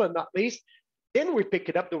last but not least, then we pick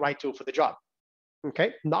it up the right tool for the job.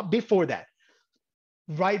 Okay, not before that,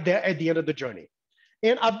 right there at the end of the journey.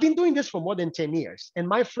 And I've been doing this for more than 10 years. And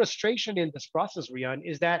my frustration in this process, Riaan,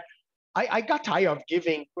 is that I got tired of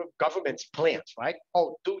giving governments plans, right?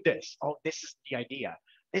 Oh, do this. Oh, this is the idea.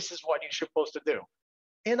 This is what you're supposed to do.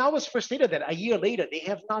 And I was frustrated that a year later, they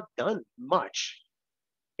have not done much.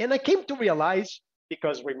 And I came to realize,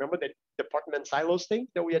 because remember the department silos thing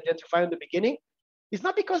that we identified in the beginning, it's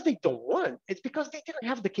not because they don't want, it's because they didn't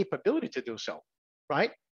have the capability to do so,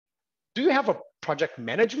 right? Do you have a project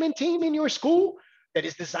management team in your school that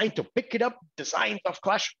is designed to pick it up, design of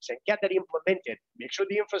classrooms and get that implemented, make sure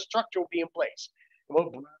the infrastructure will be in place?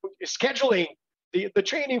 Well, scheduling the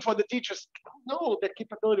training for the teachers, no, that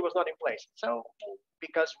capability was not in place. So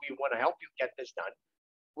because we want to help you get this done,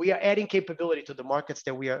 we are adding capability to the markets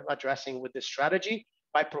that we are addressing with this strategy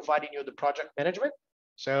by providing you the project management.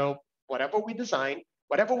 So whatever we design,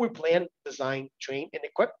 whatever we plan, design, train, and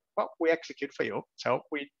equip, well, we execute for you. So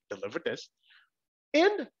we deliver this.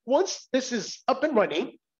 And once this is up and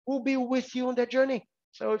running, we'll be with you on that journey.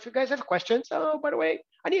 So if you guys have questions, oh, by the way,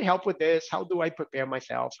 I need help with this. How do I prepare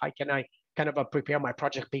myself? How can I kind of prepare my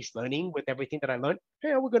project-based learning with everything that I learned?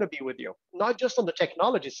 Yeah, we're going to be with you. Not just on the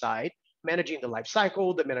technology side, managing the life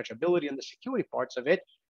cycle, the manageability, and the security parts of it.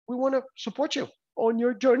 We want to support you on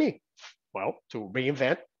your journey, well, to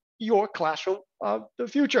reinvent your classroom of the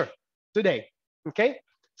future today. Okay?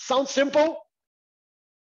 Sounds simple,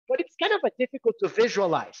 but it's kind of difficult to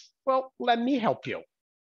visualize. Well, let me help you,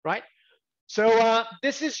 right? So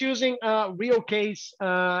this is using real case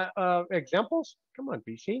examples. Come on,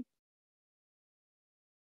 BC.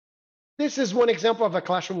 This is one example of a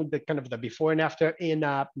classroom with the kind of the before and after in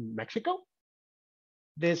Mexico.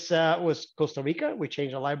 This was Costa Rica. We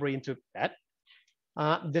changed the library into that.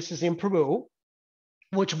 This is in Peru,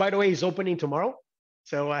 which, by the way, is opening tomorrow.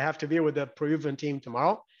 So I have to be with the Peruvian team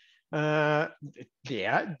tomorrow.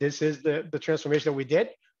 Yeah, this is the transformation that we did.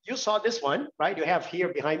 You saw this one, right? You have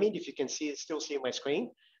here behind me, if you can see, still see my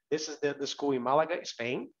screen. This is the school in Malaga,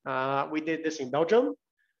 Spain. We did this in Belgium.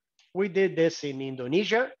 We did this in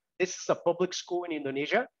Indonesia. This is a public school in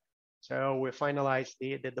Indonesia. So we finalized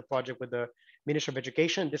the project with the Ministry of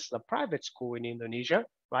Education. This is a private school in Indonesia,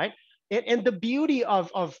 right? And the beauty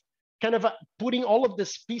of kind of putting all of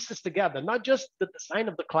these pieces together, not just the design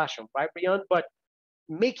of the classroom, right, Riaan, but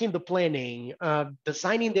making the planning,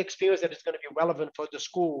 designing the experience that is going to be relevant for the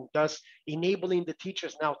school, thus enabling the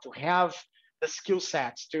teachers now to have the skill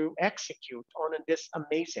sets to execute on this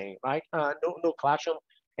amazing, right? No classroom,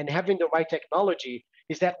 and having the right technology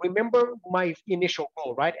is that, remember my initial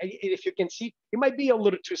goal, right? If you can see, it might be a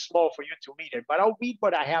little too small for you to read it, but I'll read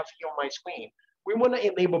what I have here on my screen. We want to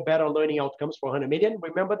enable better learning outcomes for 100 million.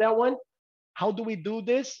 Remember that one? How do we do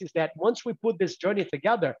this? Is that once we put this journey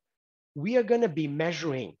together, we are going to be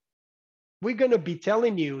measuring. We're going to be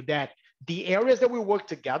telling you that the areas that we work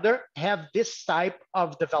together have this type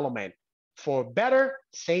of development for better,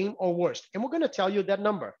 same, or worse. And we're going to tell you that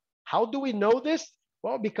number. How do we know this?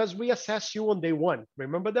 Well, because we assess you on day one.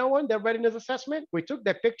 Remember that one, that readiness assessment? We took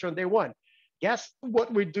that picture on day one. Guess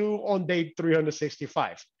what we do on day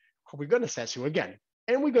 365? We're going to assess you again.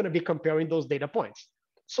 And we're going to be comparing those data points.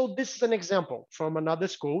 So this is an example from another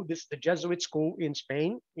school. This is the Jesuit school in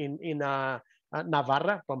Spain, in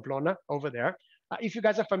Navarra, Pamplona, over there. If you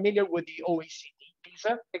guys are familiar with the OECD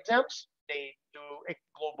PISA exams, they do a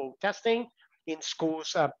global testing in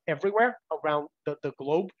schools everywhere around the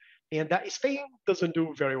globe. And Spain doesn't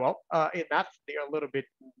do very well in math. They're a little bit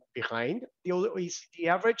behind the OECD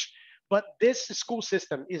average. But this school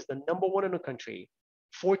system is the #1 in the country,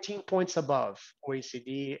 14 points above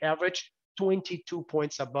OECD average, 22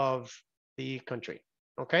 points above the country,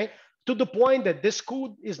 okay? To the point that this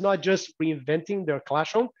school is not just reinventing their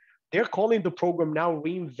classroom, They're calling the program now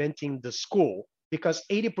Reinventing the School because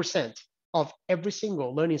 80% of every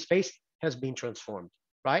single learning space has been transformed,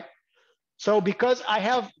 right? So because I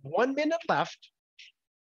have 1 minute left,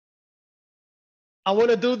 I want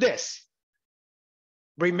to do this.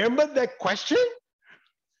 Remember that question?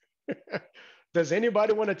 Does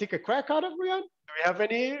anybody want to take a crack at it, Riaan? Do we have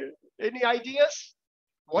any ideas?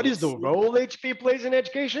 What is the role HP plays in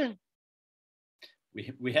education?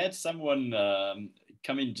 We had someone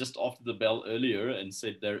come in just after the bell earlier and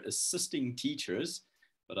said they're assisting teachers,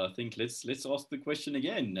 but I think let's ask the question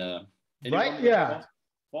again. Right? Yeah.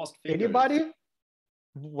 Anybody?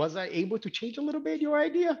 Was I able to change a little bit your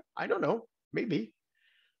idea? I don't know. Maybe.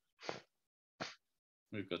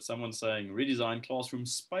 We've got someone saying redesign classroom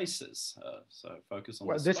spaces. So focus on.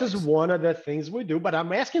 Well, this is one of the things we do, but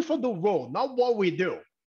I'm asking for the role, not what we do.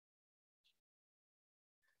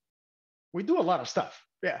 We do a lot of stuff,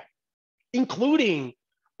 yeah, including,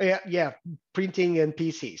 printing and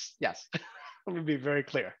PCs. Yes, let me be very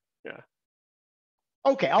clear. Yeah.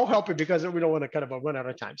 Okay, I'll help you because we don't want to kind of run out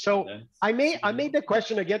of time. So I made the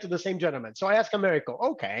question again to the same gentleman. So I asked Americo,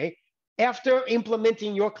 okay, after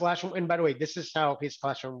implementing your classroom, and by the way, this is how his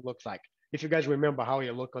classroom looks like. If you guys remember how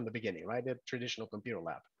it looked on the beginning, right? The traditional computer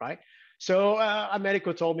lab, right? So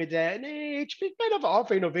Americo told me that HP kind of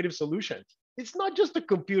offer innovative solutions. It's not just a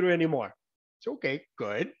computer anymore. So okay,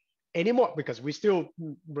 good. Anymore, because we still,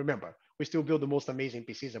 remember, we still build the most amazing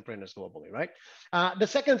PCs and printers globally, right? The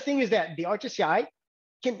second thing is that the RTCi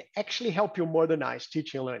can actually help you modernize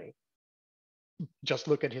teaching and learning. Just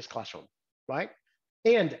look at his classroom, right?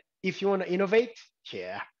 And if you want to innovate,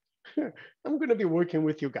 yeah, I'm going to be working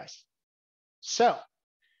with you guys. So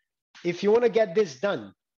if you want to get this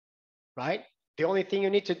done, right, the only thing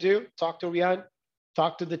you need to do, talk to Riaan,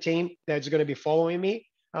 talk to the team that's going to be following me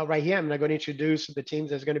right here. I'm not going to introduce the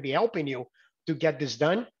teams that's going to be helping you to get this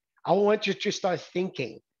done. I want you to start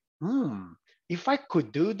thinking, if I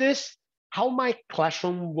could do this, how my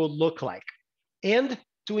classroom will look like. And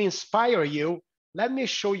to inspire you, let me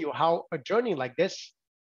show you how a journey like this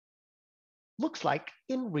looks like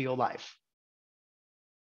in real life.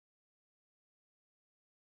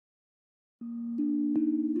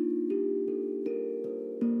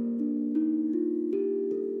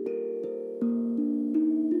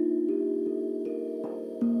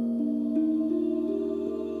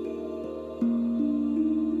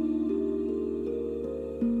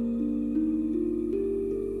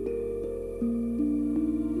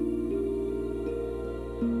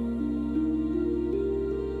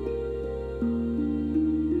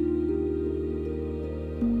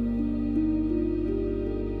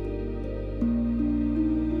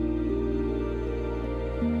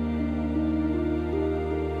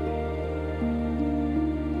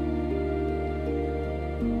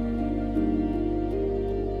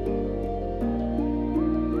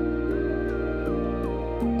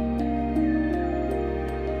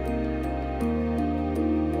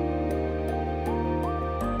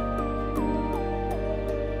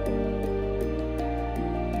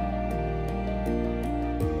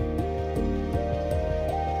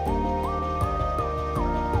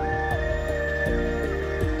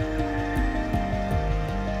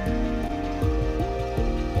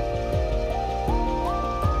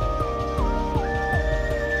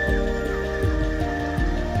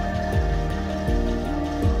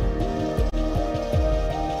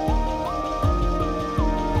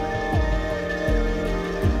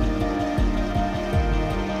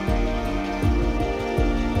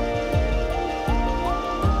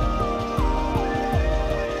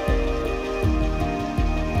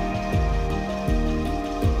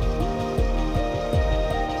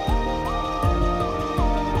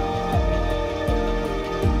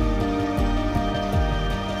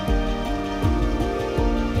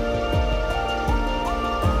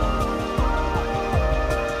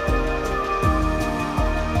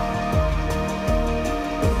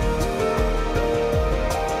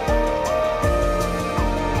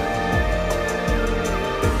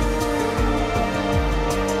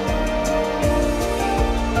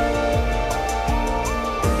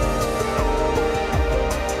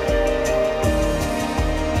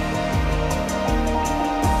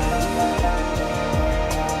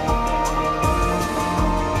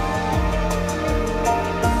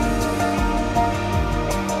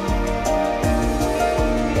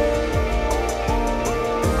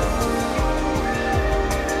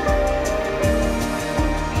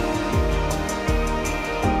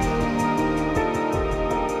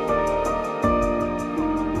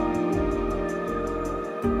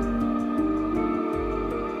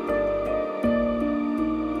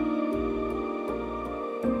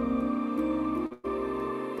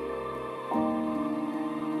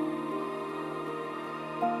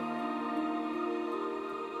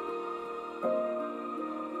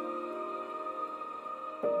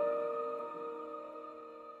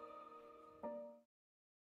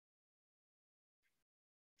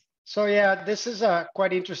 So yeah, this is a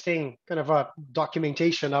quite interesting kind of a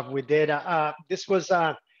documentation of we did. This was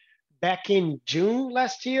back in June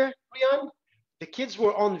last year, Riaan. The kids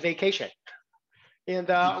were on vacation, and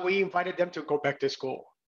we invited them to go back to school.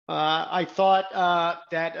 I thought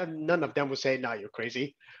that none of them would say, "No, you're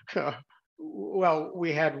crazy." Well,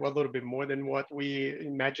 we had a little bit more than what we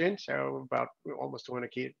imagined, so about almost 200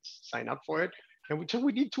 kids sign up for it, and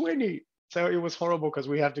we need 20. So it was horrible because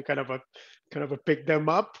we have to kind of pick them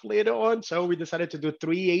up later on. So we decided to do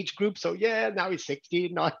 3 age groups. So yeah, now it's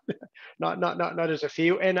 60, not as a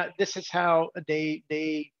few. And this is how they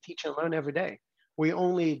teach and learn every day. We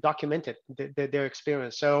only documented their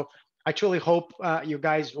experience. So I truly hope you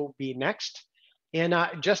guys will be next. And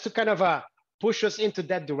just to kind of push us into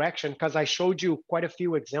that direction, because I showed you quite a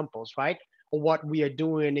few examples, right? Of what we are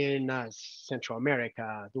doing in Central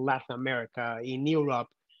America, Latin America, in Europe,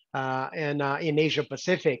 and in Asia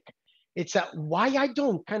Pacific. It's why I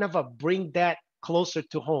don't kind of bring that closer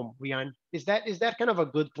to home, Riaan. Is that kind of a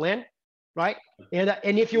good plan, right?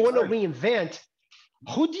 And if you want to reinvent,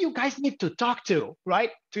 who do you guys need to talk to,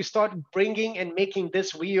 right? To start bringing and making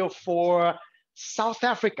this real for South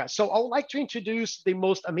Africa. So I would like to introduce the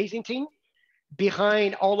most amazing team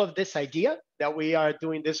behind all of this idea that we are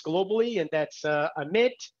doing this globally, and that's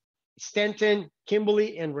Amith, Stanton,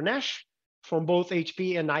 Kimberley, and Ranesh from both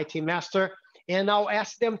HP and iTMaster. And I'll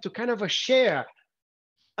ask them to kind of share,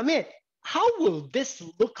 Amith, how will this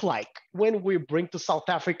look like when we bring to South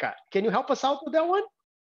Africa? Can you help us out with that one?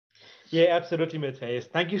 Yeah, absolutely, Matias.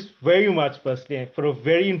 Thank you very much, firstly, for a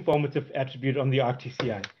very informative attribute on the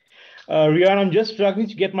RTCi. Riaan, I'm just struggling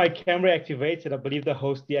to get my camera activated. I believe the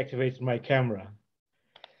host deactivated my camera.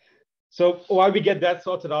 So while we get that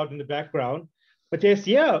sorted out in the background, but yes,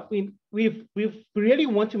 yeah, we really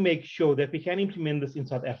want to make sure that we can implement this in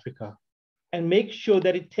South Africa and make sure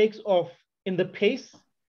that it takes off in the pace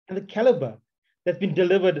and the caliber that's been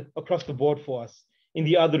delivered across the board for us in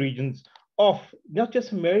the other regions of not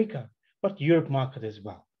just America, but Europe market as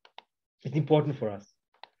well. It's important for us.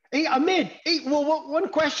 Hey, Amith, hey, well, one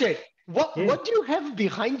question. What do you have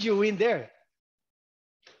behind you in there?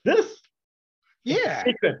 This? Yeah.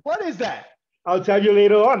 What is that? I'll tell you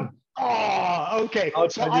later on. Oh, okay. I'll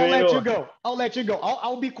let you go. I'll let you go.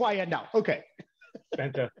 I'll be quiet now. Okay.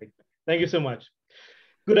 Fantastic. Thank you so much.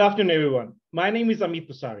 Good afternoon, everyone. My name is Amith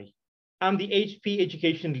Bassari. I'm the HP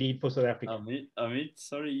Education Lead for South Africa. Amith,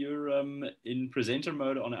 sorry, you're in presenter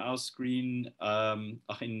mode on our screen,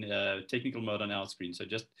 in technical mode on our screen. So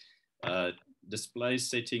just display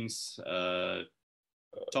settings,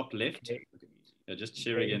 top left. Okay. Just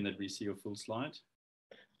share again that we see your full slide.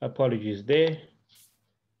 Apologies there.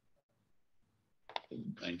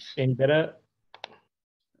 Thanks. Any better?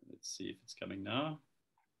 Let's see if it's coming now.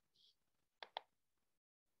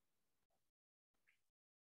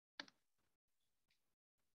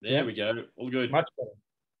 There we go. All good. Much better.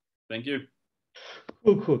 Thank you.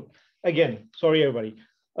 Cool. Again, sorry, everybody.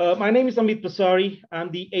 My name is Amith Bassari.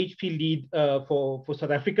 I'm the HP lead for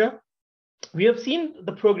South Africa. We have seen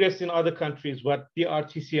the progress in other countries, what the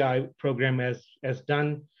RTCi program has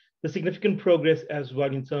done, the significant progress as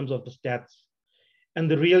well in terms of the stats, and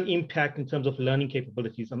the real impact in terms of learning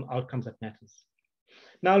capabilities and outcomes that matters.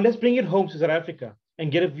 Now, let's bring it home to South Africa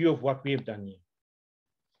and get a view of what we have done here.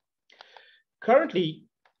 Currently,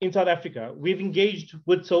 in South Africa, we've engaged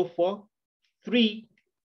with so far 3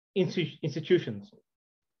 institutions.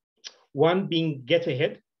 One being Get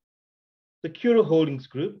Ahead, the Cura Holdings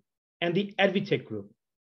Group, and the Advitech Group.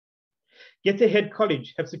 Get Ahead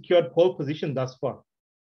College have secured pole position thus far.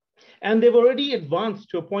 And they've already advanced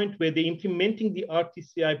to a point where they're implementing the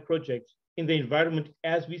RTCi project in the environment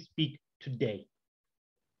as we speak today.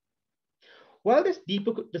 While these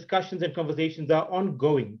deeper discussions and conversations are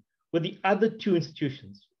ongoing with the other 2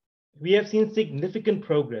 institutions, we have seen significant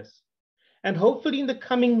progress. And hopefully in the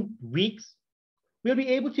coming weeks, we'll be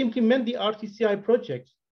able to implement the RTCi project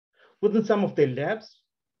within some of their labs,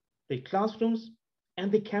 their classrooms,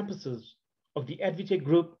 and the campuses of the Advitech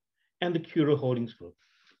Group and the Cura Holdings Group.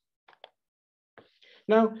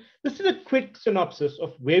 Now, this is a quick synopsis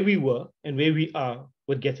of where we were and where we are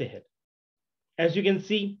with Get Ahead. As you can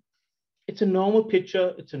see, it's a normal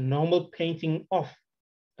picture, it's a normal painting of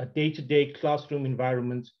a day-to-day classroom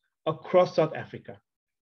environment across South Africa.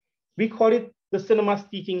 We call it the cinema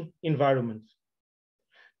seating environment.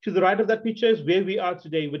 To the right of that picture is where we are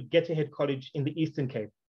today with Get Ahead College in the Eastern Cape.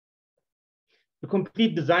 The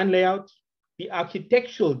complete design layout, the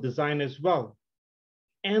architectural design as well,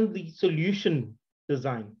 and the solution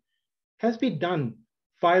design has been done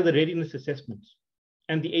via the readiness assessment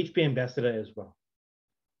and the HP ambassador as well.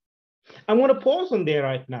 I want to pause on there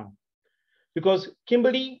right now because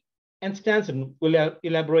Kimberley and Stanton will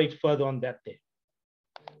elaborate further on that there.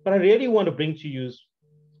 But I really want to bring to you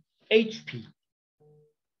HP.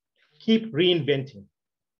 Keep reinventing.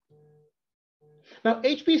 Now,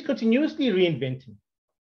 HP is continuously reinventing,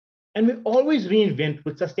 and we always reinvent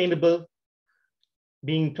with sustainable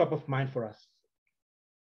being top of mind for us.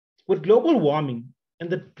 With global warming and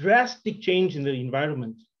the drastic change in the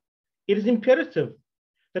environment, it is imperative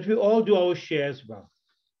that we all do our share as well.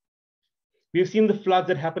 We have seen the floods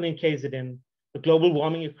that happen in KZN, the global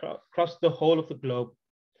warming across the whole of the globe,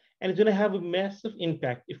 and it's going to have a massive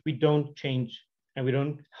impact if we don't change and we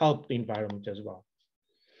don't help the environment as well.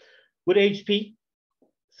 With HP,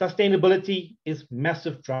 sustainability is a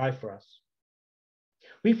massive drive for us.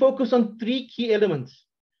 We focus on 3 key elements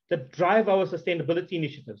that drive our sustainability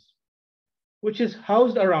initiatives, which is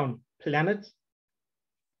housed around planet,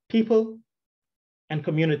 people, and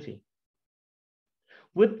community.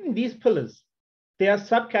 Within these pillars, there are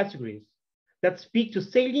subcategories that speak to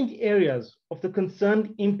salient areas of the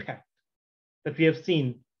concerned impact that we have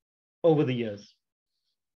seen over the years.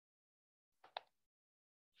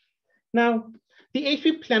 Now, the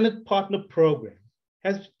HP Planet Partner Program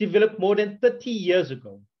has developed more than 30 years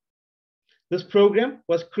ago. This program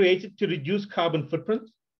was created to reduce carbon footprint,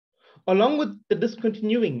 along with the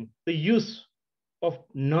discontinuing the use of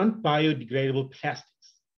non-biodegradable plastics.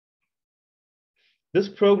 This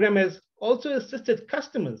program has also assisted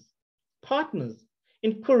customers, partners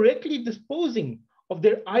in correctly disposing of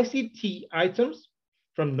their ICT items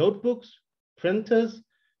from notebooks, printers,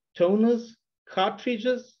 toners,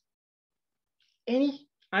 cartridges, any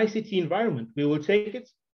ICT environment. We will take it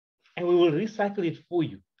and we will recycle it for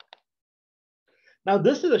you. Now,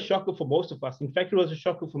 this is a shocker for most of us. In fact, it was a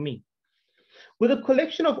shocker for me. With a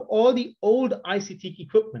collection of all the old ICT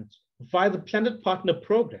equipment via the Planet Partner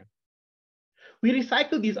Program, we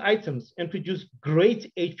recycle these items and produce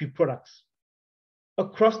great HP products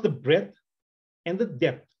across the breadth and the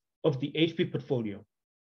depth of the HP portfolio.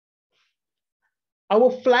 Our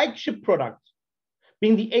flagship product,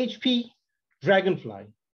 being the HP Dragonfly,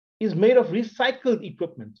 is made of recycled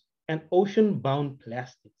equipment and ocean-bound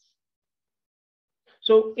plastics.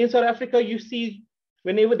 So in South Africa, you see,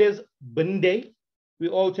 whenever there's bin day, we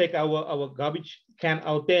all take our garbage can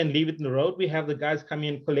out there and leave it in the road. We have the guys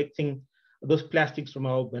coming in collecting those plastics from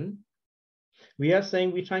our bin. We are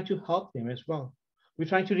saying we're trying to help them as well. We're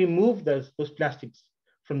trying to remove those plastics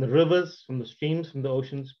from the rivers, from the streams, from the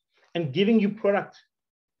oceans, and giving you product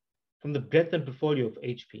from the breadth and portfolio of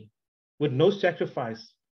HP with no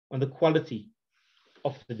sacrifice on the quality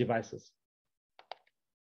of the devices.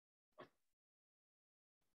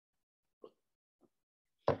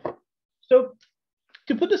 So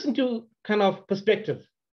to put this into kind of perspective,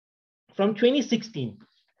 from 2016,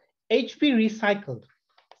 HP recycled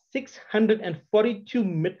 642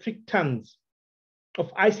 metric tons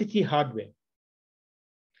of ICT hardware.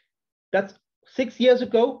 That's 6 years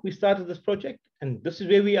ago, we started this project, and this is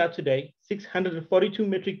where we are today. 642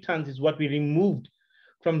 metric tons is what we removed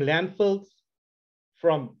from landfills,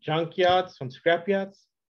 from junkyards, from scrapyards.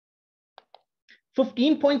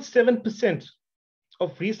 15.7%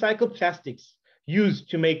 of recycled plastics used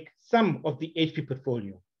to make some of the HP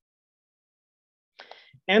portfolio.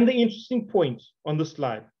 And the interesting point on the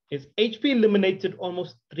slide is HP eliminated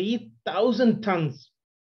almost 3,000 tons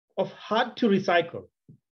of hard to recycle.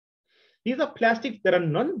 These are plastics that are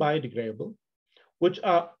non-biodegradable, which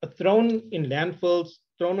are thrown in landfills,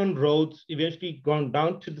 thrown on roads, eventually gone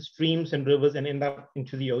down to the streams and rivers and end up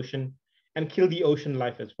into the ocean and kill the ocean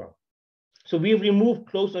life as well. So we have removed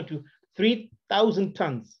close to 3,000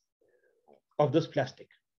 tons of this plastic.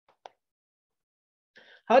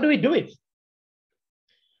 How do we do it?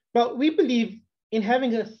 Well, we believe in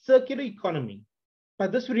having a circular economy. By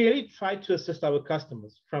this, we really try to assist our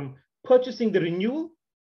customers from purchasing the renewal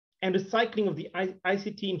and recycling of the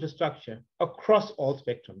ICT infrastructure across all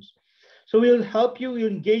spectrums. So we'll help you, we'll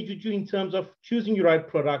engage with you in terms of choosing your right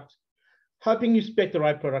product, helping you spec the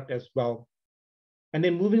right product as well. And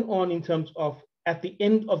then moving on in terms of, at the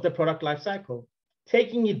end of the product life cycle,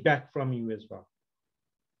 taking it back from you as well.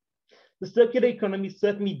 The circular economy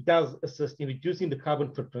certainly does assist in reducing the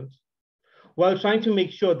carbon footprint while trying to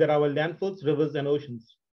make sure that our landfills, rivers, and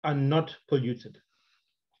oceans are not polluted.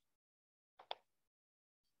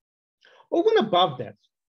 Over and above that,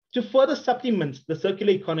 to further supplement the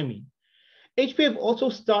circular economy, HP have also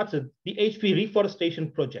started the HP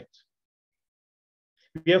Reforestation Project.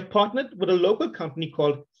 We have partnered with a local company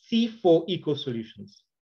called C4 Eco Solutions.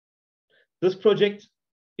 This project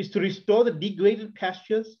is to restore the degraded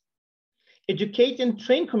pastures, educate and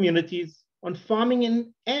train communities on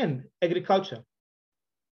farming and agriculture.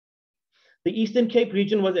 The Eastern Cape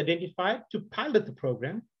region was identified to pilot the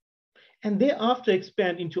program and thereafter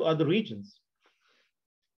expand into other regions.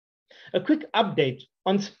 A quick update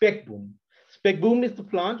on spekboom. Spekboom is the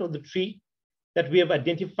plant or the tree that we have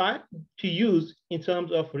identified to use in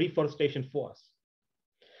terms of reforestation for us.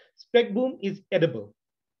 Spekboom is edible.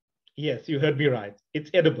 Yes, you heard me right. It's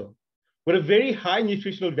edible with a very high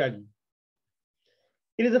nutritional value.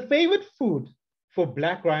 It is a favorite food for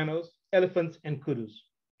black rhinos, elephants, and kudus.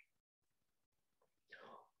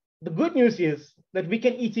 The good news is that we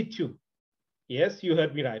can eat it too. Yes, you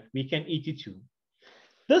heard me right. We can eat it too.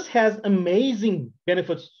 This has amazing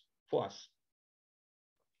benefits for us.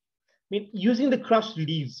 I mean, using the crushed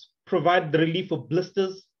leaves provide the relief of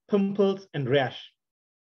blisters, pimples, and rash.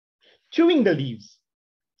 Chewing the leaves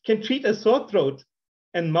can treat a sore throat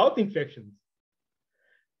and mouth infections.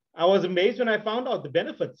 I was amazed when I found out the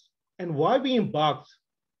benefits and why we embarked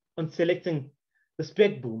on selecting the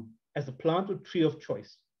spekboom as the plant or tree of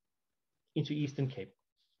choice into Eastern Cape.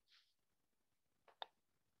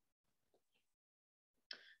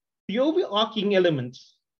 The overarching element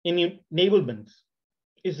in enablement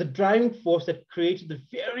is the driving force that created the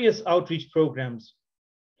various outreach programs.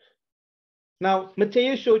 Now,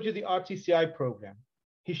 Matias showed you the RTCi program.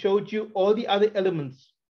 He showed you all the other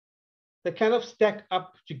elements that kind of stack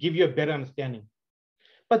up to give you a better understanding.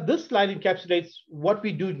 But this slide encapsulates what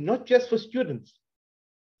we do, not just for students,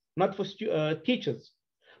 not for teachers,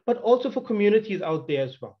 but also for communities out there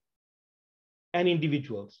as well, and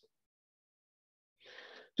individuals.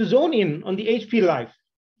 To zone in on the HP Life,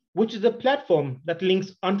 which is a platform that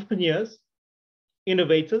links entrepreneurs,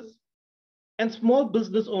 innovators, and small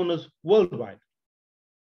business owners worldwide.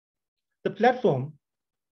 The platform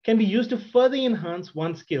can be used to further enhance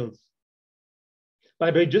one's skills by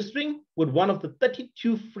registering with one of the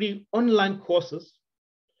 32 free online courses,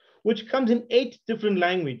 which comes in 8 different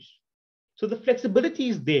languages. So the flexibility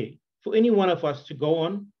is there for any one of us to go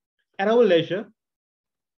on at our leisure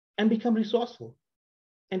and become resourceful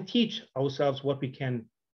and teach ourselves what we can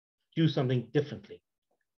do something differently.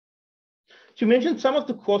 To mention some of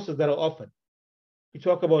the courses that are offered, we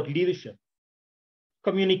talk about leadership,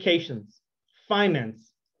 communications,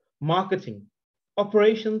 finance, marketing,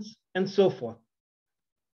 operations, and so forth.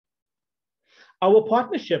 Our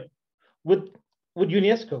partnership with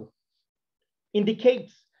UNESCO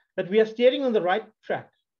indicates that we are steering on the right track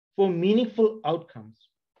for meaningful outcomes,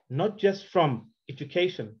 not just from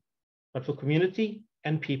education, but for community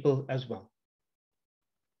and people as well.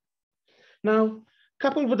 Now,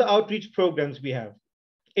 coupled with the outreach programs we have,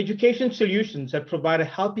 education solutions that provide a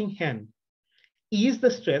helping hand, ease the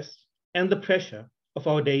stress and the pressure of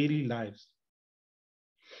our daily lives.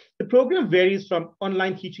 The program varies from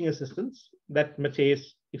online teaching assistance that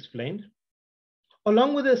Matias explained,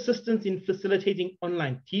 along with the assistance in facilitating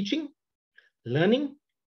online teaching, learning,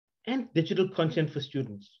 and digital content for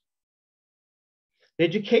students. The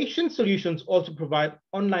education solutions also provide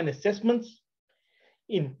online assessments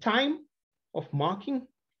in time of marking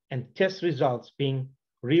and test results being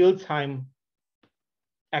real-time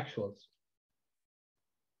actuals.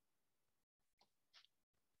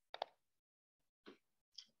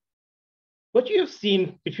 What you have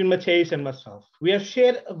seen between Matias and myself, we have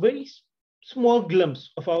shared a very small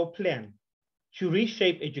glimpse of our plan to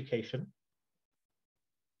reshape education,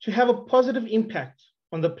 to have a positive impact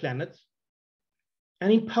on the planet,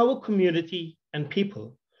 and empower community and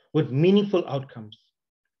people with meaningful outcomes.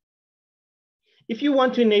 If you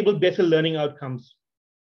want to enable better learning outcomes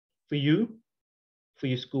for you, for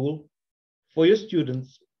your school, for your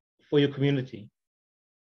students, for your community,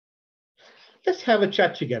 let's have a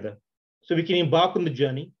chat together so we can embark on the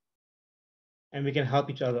journey and we can help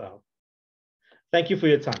each other out. Thank you for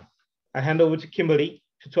your time. I hand over to Kimberley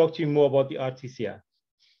to talk to you more about the RTCi.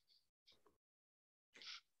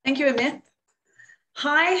 Thank you, Amith.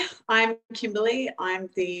 Hi, I'm Kimberley. I'm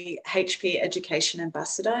the HP Education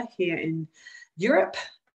Ambassador here in Europe,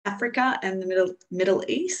 Africa, and the Middle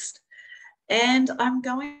East. And I'm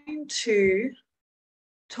going to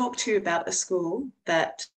talk to you about a school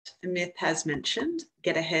that Amith has mentioned,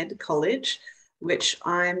 Get Ahead College, which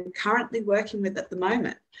I'm currently working with at the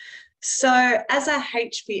moment. So as a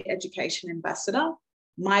HP Education Ambassador,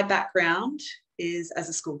 my background is as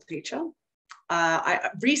a school teacher. I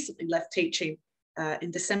recently left teaching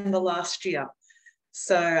in December last year.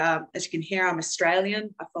 So as you can hear, I'm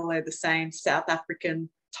Australian. I follow the same South African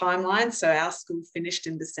timeline. So our school finished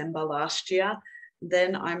in December last year.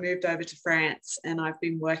 Then I moved over to France and I've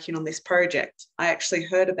been working on this project. I actually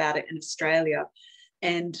heard about it in Australia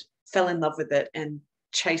and fell in love with it and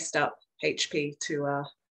chased up HP to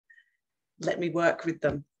let me work with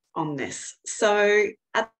them. on this. So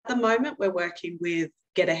at the moment, we're working with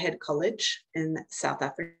Get Ahead College in South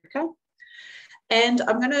Africa. And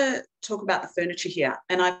I'm going to talk about the furniture here.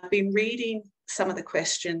 And I've been reading some of the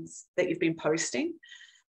questions that you've been posting,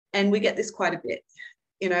 and we get this quite a bit.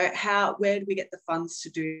 You know, where do we get the funds to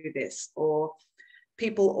do this? Or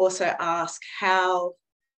people also ask, how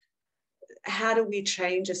do we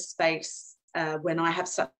change a space when I have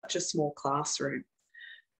such a small classroom?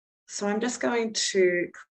 So I'm just going to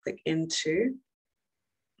click into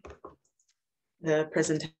the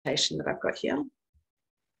presentation that I've got here.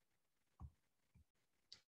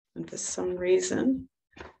 And for some reason,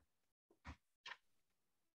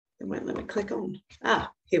 it won't let me click on.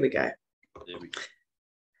 Here we go. There we go.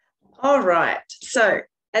 All right. So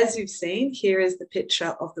as you've seen, here is the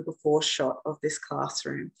picture of the before shot of this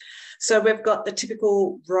classroom. So we've got the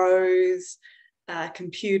typical rows,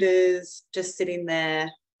 computers just sitting there.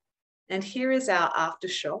 And here is our after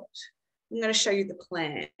shot. I'm going to show you the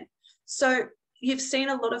plan. So you've seen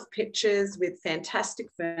a lot of pictures with fantastic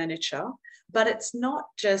furniture, but it's not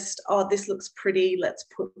just, oh, this looks pretty, let's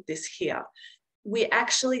put this here. We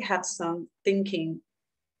actually have some thinking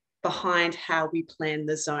behind how we plan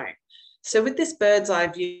the zone. So with this bird's eye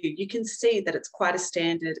view, you can see that it's quite a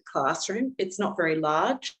standard classroom. It's not very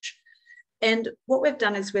large. And what we've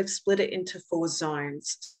done is we've split it into 4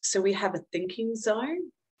 zones. So we have a thinking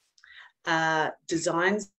zone,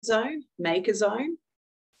 design zone, maker zone,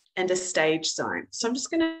 and a stage zone. So I'm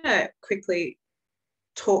just going to quickly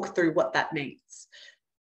talk through what that means.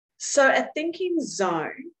 So a thinking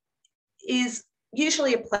zone is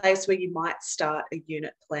usually a place where you might start a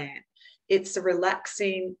unit plan. It's a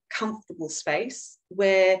relaxing, comfortable space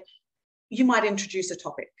where you might introduce a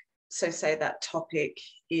topic. So say that topic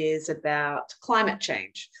is about climate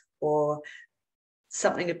change, or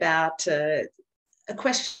something about a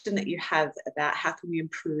question that you have about how can we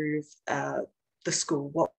improve the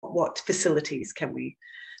school, what facilities can we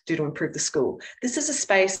do to improve the school. This is a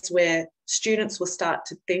space where students will start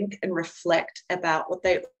to think and reflect about what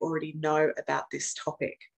they already know about this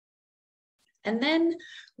topic. And then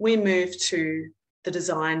we move to the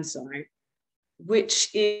design zone, which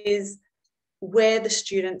is where the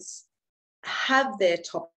students have their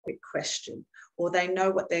topic question, or they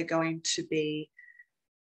know what they're going to be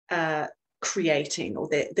creating, or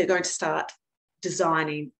they're going to start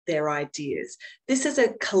designing their ideas. This is a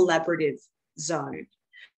collaborative zone.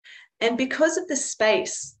 And because of the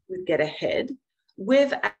space with Get Ahead,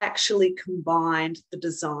 we've actually combined the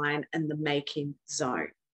design and the making zone.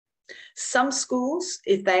 Some schools,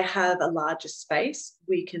 if they have a larger space,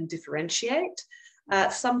 we can differentiate.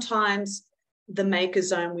 Sometimes the maker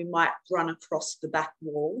zone, we might run across the back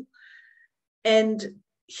wall. And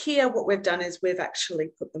here what we've done is we've actually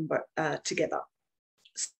put them together.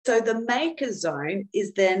 So the maker zone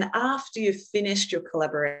is then after you've finished your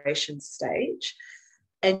collaboration stage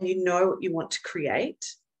and you know what you want to create,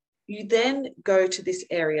 you then go to this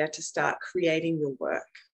area to start creating your work.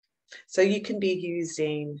 So you can be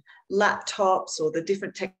using laptops or the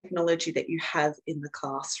different technology that you have in the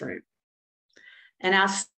classroom. And our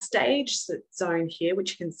stage zone here,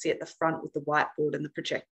 which you can see at the front with the whiteboard and the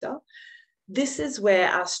projector, this is where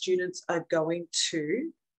our students are going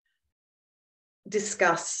to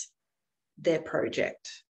discuss their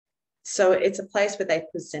project. So it's a place where they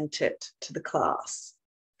present it to the class.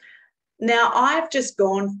 Now, I've just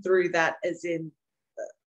gone through that as in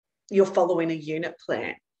you're following a unit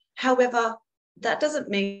plan. However, that doesn't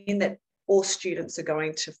mean that all students are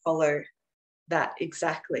going to follow that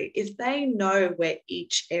exactly. If they know where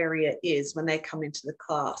each area is when they come into the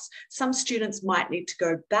class, some students might need to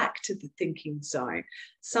go back to the thinking zone.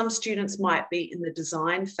 Some students might be in the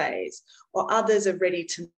design phase, or others are ready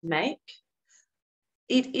to make.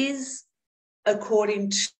 It is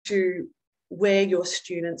according to where your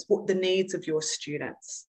students, what the needs of your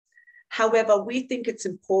students. However, we think it's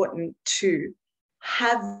important to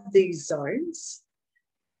have these zones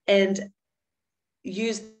and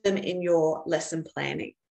use them in your lesson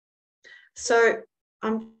planning. So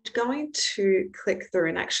I'm going to click through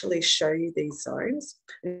and actually show you these zones.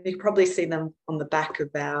 You can probably see them on the back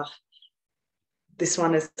of this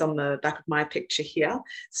one is on the back of my picture here.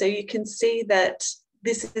 So you can see that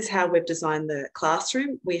this is how we've designed the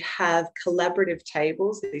classroom. We have collaborative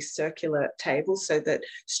tables, these circular tables, so that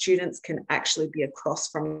students can actually be across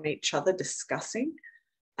from each other discussing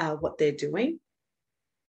what they're doing.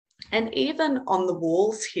 And even on the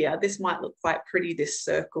walls here, this might look quite pretty, this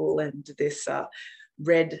circle and this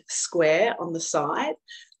red square on the side.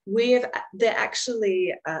 They're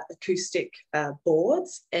actually acoustic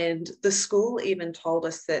boards, and the school even told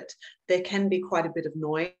us that there can be quite a bit of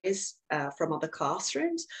noise from other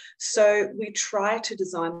classrooms. So we try to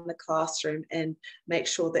design the classroom and make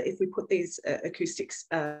sure that if we put these acoustics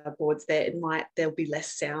boards there, there'll be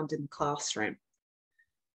less sound in the classroom.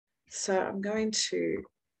 So I'm going to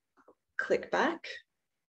click back.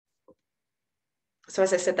 So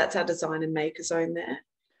as I said, that's our design and maker zone there.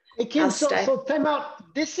 Hey, Kim, so time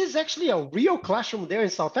out. This is actually a real classroom there in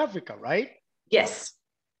South Africa, right? Yes.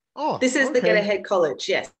 Oh, this is the Get Ahead College,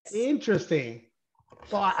 yes. Interesting.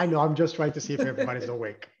 Well, I know, I'm just trying to see if everybody's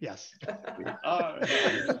awake. Yes.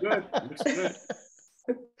 Looks good. Looks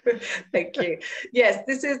good. Thank you. Yes,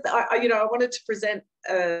 this is, I wanted to present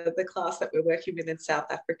the class that we're working with in South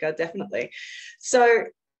Africa, definitely. So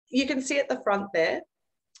you can see at the front there,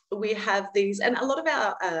 we have these, and a lot of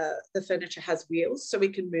the furniture has wheels, so we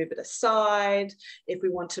can move it aside. If we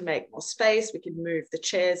want to make more space, we can move the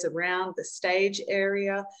chairs around the stage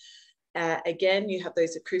area. Again, you have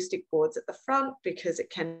those acoustic boards at the front because it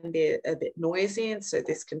can be a bit noisy, and so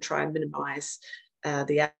this can try and minimize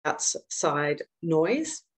the outside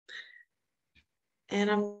noise.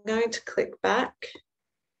 And I'm going to click back.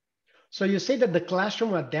 So you say that the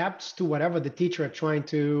classroom adapts to whatever the teacher are trying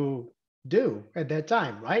to do at that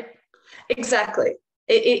time, right? Exactly.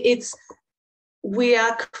 We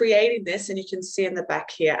are creating this, and you can see in the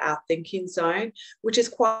back here our thinking zone, which is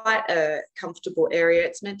quite a comfortable area.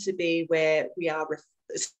 It's meant to be where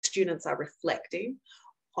students are reflecting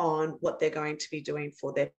on what they're going to be doing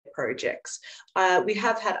for their projects. We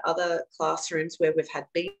have had other classrooms where we've had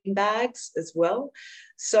bean bags as well.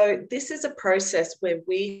 So this is a process where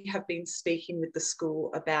we have been speaking with the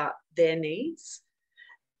school about their needs.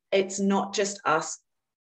 It's not just us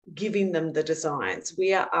giving them the designs.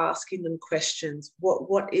 We are asking them questions.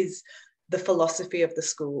 What is the philosophy of the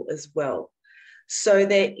school as well? So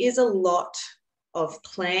there is a lot of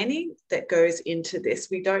planning that goes into this.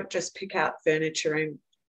 We don't just pick out furniture and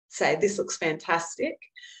say, this looks fantastic.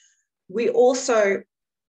 We also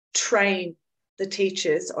train the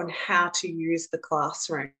teachers on how to use the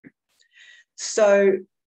classroom. So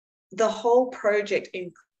the whole project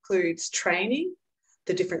includes training,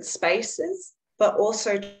 the different spaces, but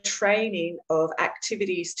also training of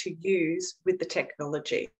activities to use with the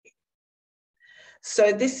technology.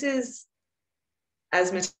 So this is,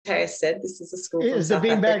 as Matias said, this is a school from South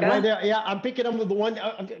Africa. Is the beanbag right there? Yeah, I'm picking up with the one.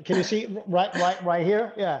 Can you see right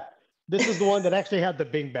here? Yeah, this is the one that actually had the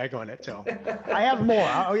beanbag on it. So I have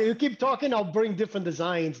more. You keep talking, I'll bring different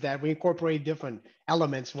designs that we incorporate different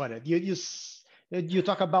elements with it. You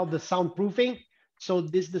talk about the soundproofing. So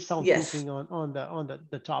this is the soundproofing on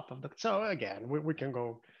the top of the. So again, we can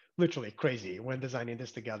go literally crazy when designing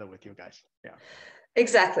this together with you guys. Yeah.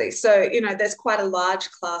 Exactly. So there's quite a large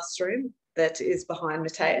classroom that is behind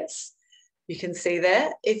Matias. You can see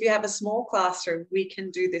there. If you have a small classroom, we can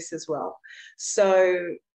do this as well.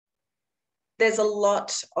 So there's a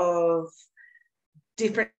lot of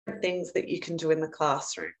different things that you can do in the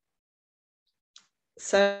classroom.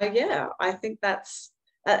 So yeah, I think that's.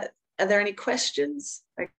 Are there any questions?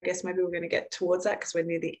 I guess maybe we're going to get towards that because we're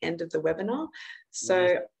near the end of the webinar.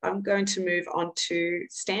 So I'm going to move on to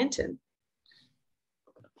Stanton.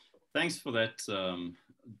 Thanks for that,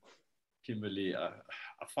 Kimberley.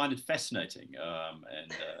 I find it fascinating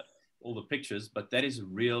and all the pictures, but that is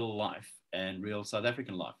real life and real South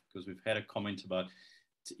African life, because we've had a comment about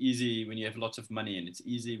it's easy when you have lots of money and it's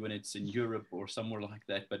easy when it's in Europe or somewhere like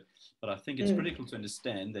that. But I think it's critical to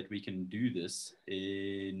understand that we can do this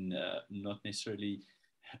in not necessarily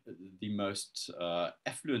the most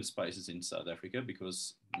affluent spaces in South Africa,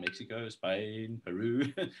 because Mexico, Spain, Peru,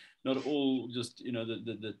 not all just,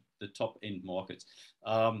 the top end markets.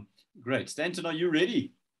 Great. Stanton, are you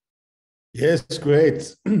ready? Yes,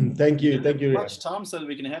 great. Thank you. Thank you. Much time so that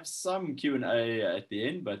we can have some Q&A at the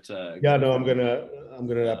end, but yeah, no, I'm gonna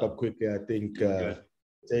wrap up quickly. I think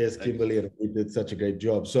Matias, Kimberley, and we did such a great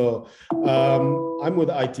job. So I'm with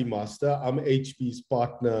iTMaster. I'm HP's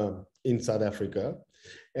partner in South Africa.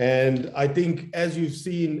 And I think, as you've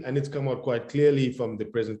seen, and it's come out quite clearly from the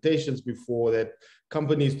presentations before, that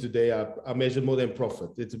companies today are measured more than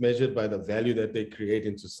profit. It's measured by the value that they create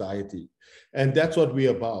in society. And that's what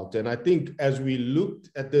we're about. And I think as we looked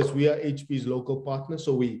at this, we are HP's local partner,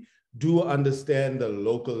 so we do understand the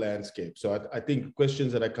local landscape. So I think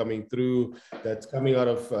questions that are coming through, that's coming out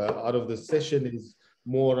of the session, is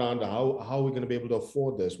more around how we're going to be able to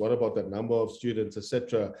afford this. What about the number of students,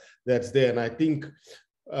 etc., that's there? And I think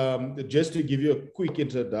just to give you a quick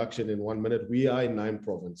introduction in 1 minute, we are in 9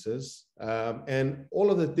 provinces. And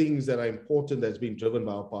all of the things that are important that's been driven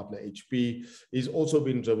by our partner HP is also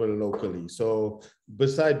been driven locally. So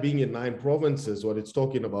beside being in 9 provinces, what it's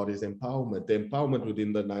talking about is empowerment, the empowerment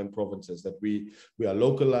within the 9 provinces, that we are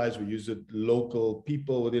localized, we use it local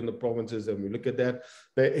people within the provinces, and we look at that.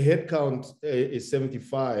 The headcount is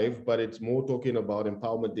 75, but it's more talking about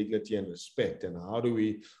empowerment, dignity, and respect. And how do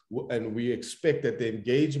we expect that the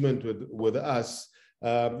engagement with us,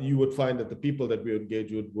 you would find that the people that we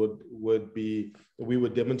engage with we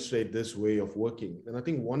would demonstrate this way of working. And I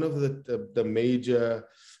think one of the major,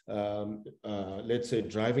 let's say,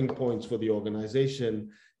 driving points for the organization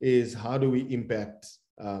is how do we impact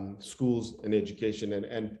schools and education,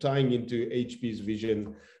 and tying into HP's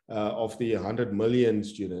vision of the 100 million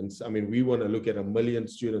students. I mean, we want to look at 1 million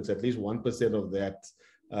students, at least 1% of that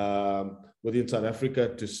within South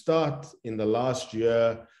Africa. To start, in the last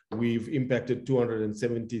year, we've impacted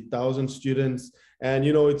 270,000 students, and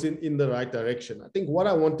it's in the right direction. I think what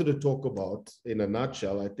I wanted to talk about in a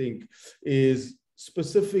nutshell, I think, is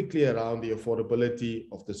specifically around the affordability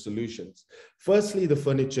of the solutions. Firstly, the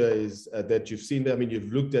furniture is that you've seen there. I mean,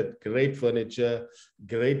 you've looked at great furniture,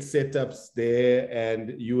 great setups there,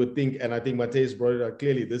 and you would think, and I think Matias brought it out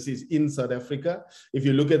clearly, this is in South Africa. If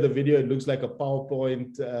you look at the video, it looks like a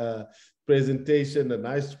PowerPoint presentation, the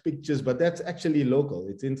nice pictures, but that's actually local.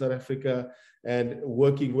 It's in South Africa and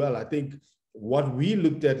working well. I think what we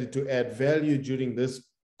looked at it to add value during this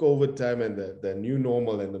COVID time and the new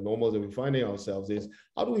normal and the normal that we're finding ourselves is,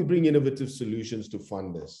 how do we bring innovative solutions to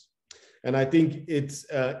fund this? And I think it's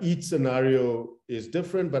each scenario is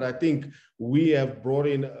different, but I think we've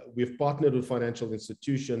partnered with financial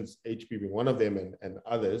institutions, HP being one of them, and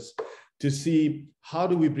others, to see how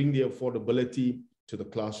do we bring the affordability to the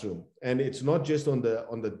classroom. And it's not just on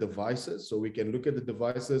the devices. So we can look at the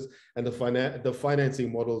devices, and the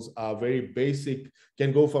financing models are very basic,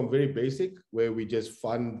 can go from very basic, where we just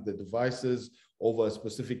fund the devices over a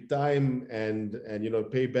specific time and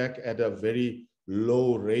pay back at a very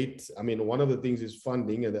low rate. I mean, one of the things is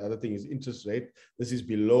funding, and the other thing is interest rate. This is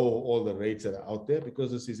below all the rates that are out there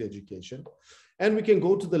because this is education. And we can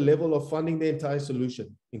go to the level of funding the entire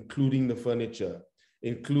solution, including the furniture,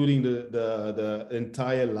 including the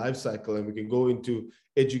entire life cycle, and we can go into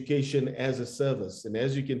education as a service. And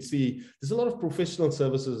as you can see, there's a lot of professional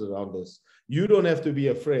services around this. You don't have to be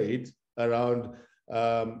afraid around,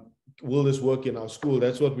 will this work in our school?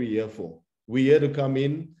 That's what we're here for. We're here to come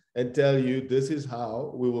in and tell you, this is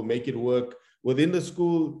how we will make it work within the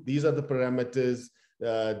school. These are the parameters.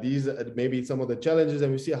 These are maybe some of the challenges,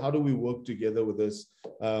 and we see how do we work together with this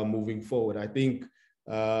moving forward. I think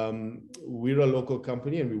we're a local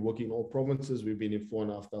company, and we're working in all provinces. We've been in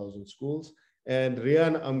 4,500 schools. And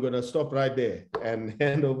Riaan, I'm going to stop right there and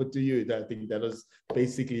hand over to you. I think that was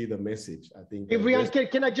basically the message. I think. Hey,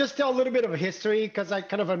 Riaan, can I just tell a little bit of a history? Because I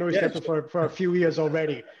kind of know Stanton for a few years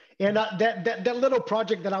already. And that little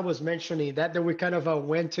project that I was mentioning, that we kind of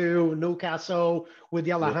went to Newcastle with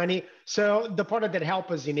the Alahani. Yeah. So the part that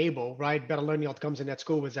helped us enable, right, better learning outcomes in that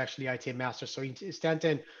school was actually iTMaster. So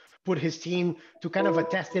Stanton put his team to kind of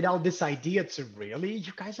tested out this idea to really,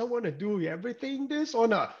 you guys don't want to do everything this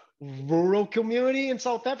on a rural community in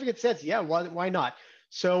South Africa? It says, yeah, why not?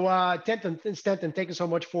 So Stanton, thank you so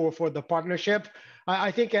much for the partnership.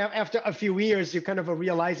 I think after a few years, you're kind of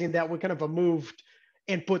realizing that we kind of moved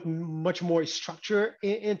and put much more structure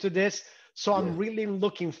into this. So I'm really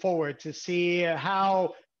looking forward to see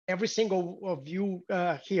how every single of you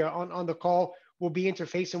here on the call will be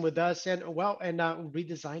interfacing with us and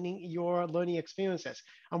redesigning your learning experiences.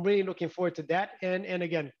 I'm really looking forward to that. And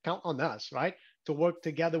again, count on us, right, to work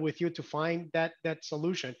together with you to find that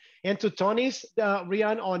solution. And to Tony's,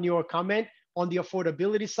 Riaan, on your comment on the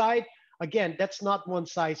affordability side, again, that's not one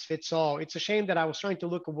size fits all. It's a shame that I was trying to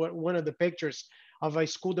look at one of the pictures of a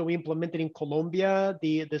school that we implemented in Colombia.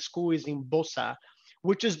 The school is in Bosa,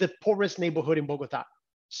 which is the poorest neighborhood in Bogota.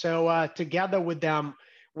 So together with them,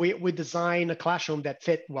 we designed a classroom that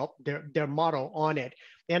fit, well, their model on it.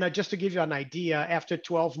 And just to give you an idea, after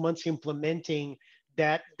 12 months implementing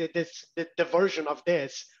the version of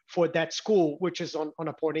this for that school, which is on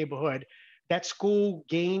a poor neighborhood, that school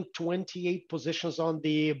gained 28 positions on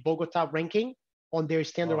the Bogota ranking on their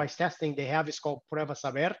standardized testing they have. It's called Prueba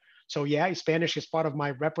Saber. So yeah, Spanish is part of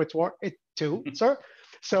my repertoire too, sir.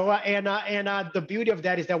 So the beauty of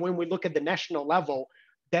that is that when we look at the national level,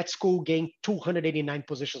 that school gained 289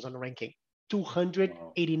 positions on the ranking,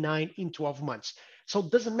 289 in 12 months. So it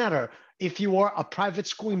doesn't matter if you are a private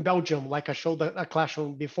school in Belgium, like I showed a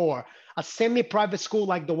classroom before, a semi-private school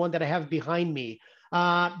like the one that I have behind me,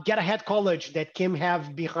 Get Ahead College that Kim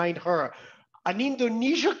have behind her, an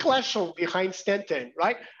Indonesia classroom behind Stanton,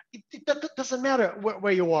 right? it doesn't matter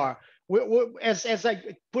where you are. As I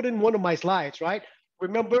put in one of my slides, right?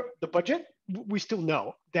 Remember the budget? We still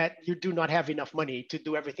know that you do not have enough money to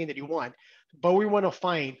do everything that you want, but we want to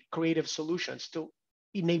find creative solutions to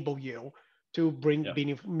enable you to bring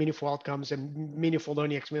meaningful outcomes and meaningful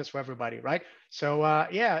learning experience for everybody, right? So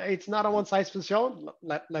yeah, it's not a one size fits all.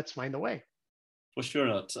 Let's find a way. For sure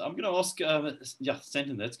not. I'm going to ask, yeah,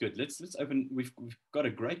 Stanton, that's good. Let's open. We've got a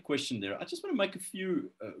great question there. I just want to make a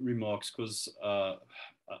few remarks because I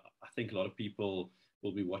think a lot of people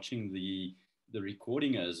will be watching the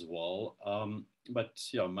recording as well. But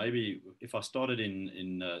yeah, maybe if I started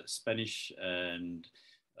in Spanish and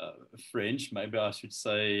French, maybe I should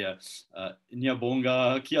say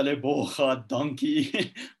Nyabonga, Kialeboha,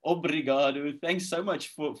 Donkey, Obrigado. Thanks so much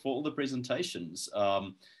for all the presentations.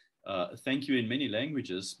 Thank you in many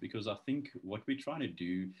languages, because I think what we're trying to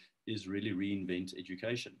do is really reinvent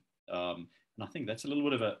education. And I think that's a little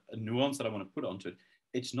bit of a nuance that I want to put onto it.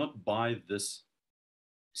 It's not buy this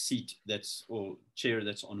seat or chair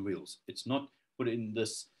that's on wheels. It's not put in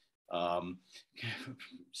this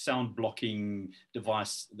sound blocking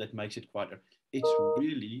device that makes it quieter. It's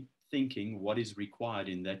really thinking what is required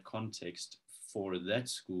in that context for that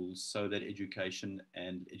school so that education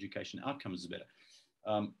and education outcomes is better.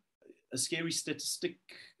 A scary statistic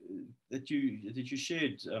that you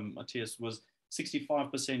shared, Matias, was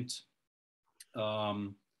 65%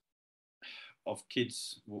 of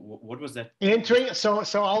kids. What was that? Entering. So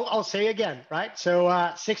I'll say again, right? So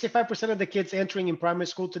 65% of the kids entering in primary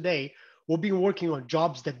school today will be working on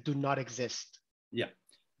jobs that do not exist. Yeah,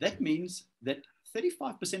 that means that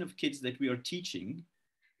 35% of kids that we are teaching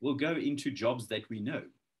will go into jobs that we know.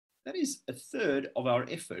 That is a third of our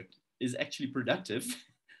effort is actually productive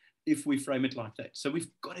if we frame it like that. So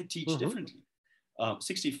we've got to teach differently.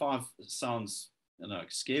 65 sounds,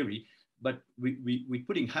 scary, but we're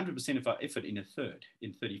putting 100% of our effort in a third,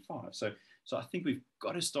 in 35. So I think we've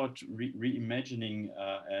got to start reimagining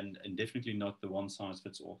and definitely not the one size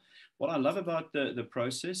fits all. What I love about the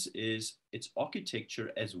process is it's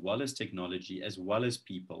architecture as well as technology, as well as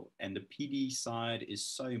people. And the PD side is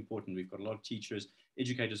so important. We've got a lot of teachers,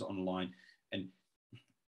 educators online, and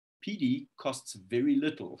PD costs very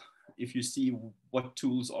little if you see what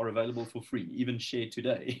tools are available for free, even shared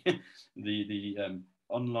today, the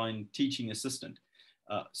online teaching assistant.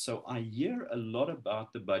 So I hear a lot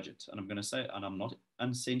about the budget, and I'm going to say, and I'm not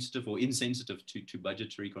insensitive to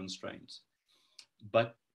budgetary constraints,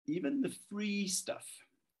 but even the free stuff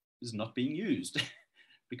is not being used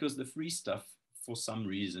because the free stuff, for some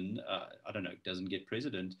reason, I don't know, doesn't get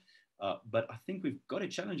precedent. But I think we've got to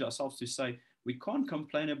challenge ourselves to say, we can't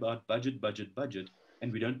complain about budget,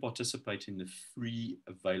 and we don't participate in the free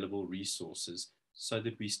available resources so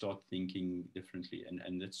that we start thinking differently.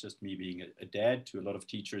 And that's just me being a dad to a lot of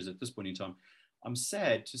teachers at this point in time. I'm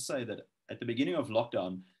sad to say that at the beginning of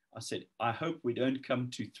lockdown, I said, I hope we don't come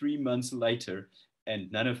to 3 months later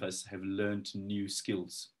and none of us have learned new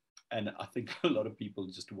skills. And I think a lot of people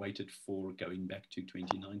just waited for going back to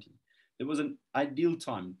 2019. There was an ideal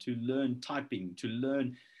time to learn typing, to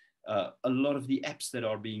learn a lot of the apps that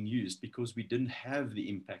are being used, because we didn't have the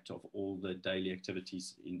impact of all the daily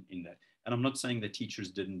activities in that. And I'm not saying that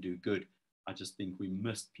teachers didn't do good. I just think we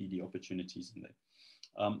missed PD opportunities in that.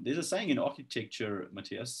 There's a saying in architecture,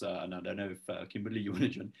 Matias, and I don't know if Kimberley, you want to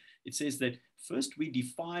join. It says that first we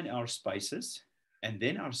define our spaces, and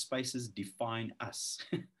then our spaces define us.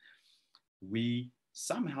 We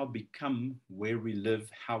somehow become where we live,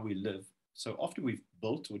 how we live. So after we've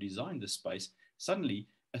built or designed the space, suddenly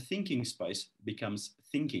a thinking space becomes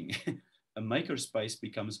thinking. A maker space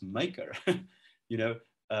becomes maker.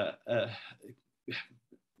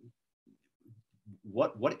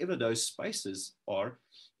 Whatever those spaces are,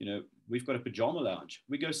 we've got a pajama lounge.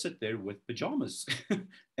 We go sit there with pajamas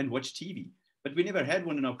and watch TV. But we never had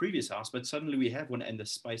one in our previous house, but suddenly we have one, and the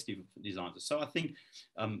space designs it. So I think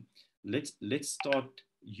let's start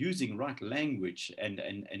using right language and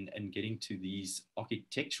getting to these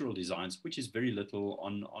architectural designs, which is very little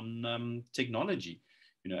on technology.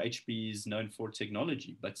 HP is known for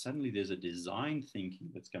technology, but suddenly there's a design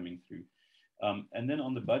thinking that's coming through. And then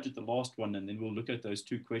on the budget, the last one, and then we'll look at those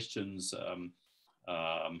two questions,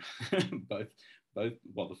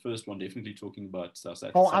 well, the first one definitely talking about South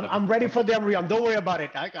Africa. Oh, I'm ready for them, Riaan. Don't worry about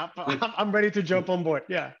it. I'm ready to jump on board.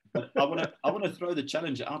 Yeah. But I want to throw the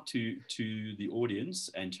challenge out to the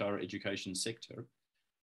audience and to our education sector,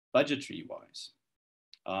 budgetary wise.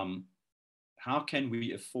 How can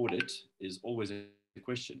we afford it is always a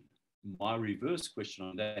question. My reverse question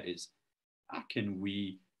on that is, how can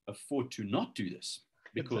we afford to not do this?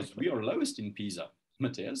 Because we are lowest in PISA.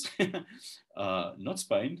 Matias, not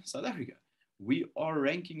Spain, South Africa. We are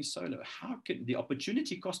ranking so low. How can the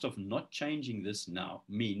opportunity cost of not changing this now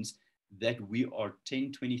means that we are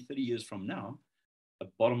 10, 20, 30 years from now, a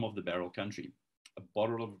bottom of the barrel country, a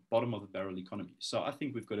bottom of the barrel economy. So I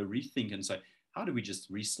think we've got to rethink and say, how do we just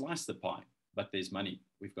reslice the pie? But there's money.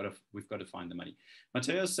 We've got to find the money.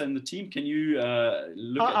 Matias and the team, can you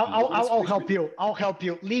look at? I'll help you. I'll help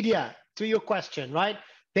you, Lydia. To your question, right?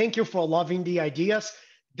 Thank you for loving the ideas.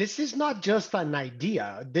 This is not just an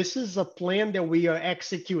idea. This is a plan that we are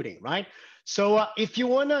executing, right? So if you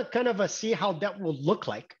want to kind of see how that will look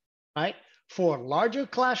like, right? For larger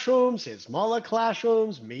classrooms, smaller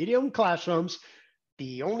classrooms, medium classrooms,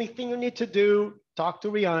 the only thing you need to do, talk to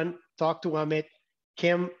Riaan, talk to Amith,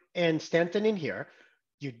 Kim, and Stanton in here.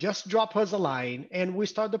 You just drop us a line and we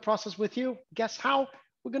start the process with you. Guess how?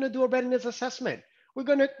 We're going to do a readiness assessment. We're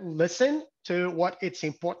going to listen to what it's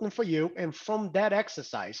important for you. And from that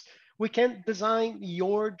exercise, we can design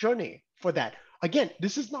your journey for that. Again,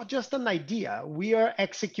 this is not just an idea. We are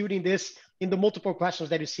executing this in the multiple questions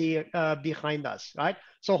that you see behind us, right?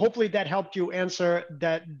 So hopefully that helped you answer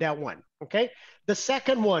that one, okay? The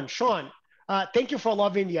second one, Sean, thank you for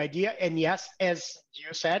loving the idea. And yes, as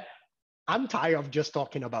you said, I'm tired of just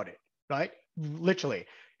talking about it, right? Literally.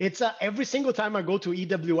 It's every single time I go to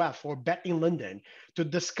EWF or BET in London to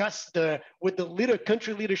discuss with the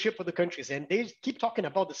country leadership of the countries, and they keep talking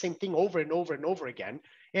about the same thing over and over and over again.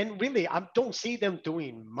 And really, I don't see them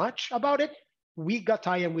doing much about it. We got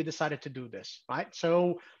tired and we decided to do this, right?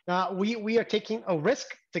 So we are taking a risk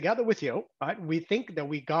together with you, right? We think that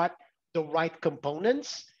we got the right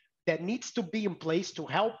components that needs to be in place to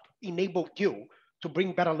help enable you to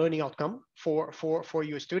bring better learning outcome for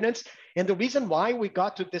your students. And the reason why we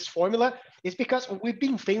got to this formula is because we've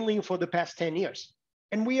been failing for the past 10 years.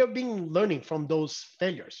 And we have been learning from those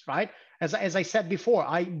failures, right? As I said before,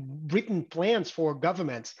 I've written plans for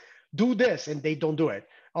governments, do this, and they don't do it.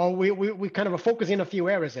 Or we kind of focus in a few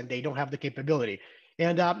areas and they don't have the capability.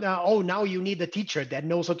 And now you need a teacher that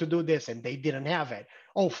knows how to do this and they didn't have it.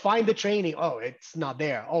 Oh, find the training. Oh, it's not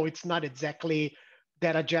there. Oh, it's not exactly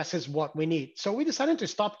that addresses what we need. So we decided to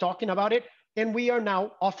stop talking about it, and we are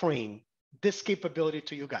now offering this capability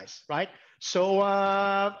to you guys, right? So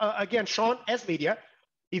again, Sean, as media,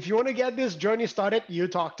 if you want to get this journey started, you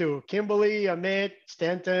talk to Kimberley, Amith,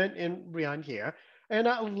 Stanton, and Riaan here, and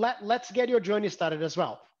let's get your journey started as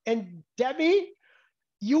well. And Debbie,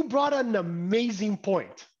 you brought an amazing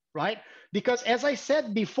point, right? Because as I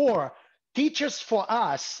said before, teachers for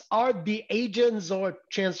us are the agents of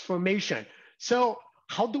transformation. So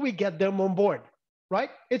how do we get them on board, right?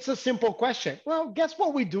 It's a simple question. Well, guess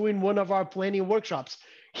what we do in one of our planning workshops?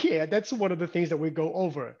 Yeah, that's one of the things that we go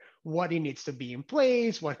over. What it needs to be in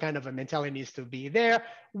place, what kind of a mentality needs to be there.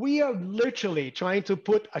 We are literally trying to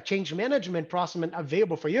put a change management process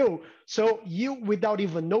available for you. So you, without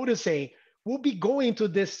even noticing, will be going to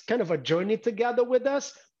this kind of a journey together with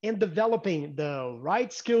us and developing the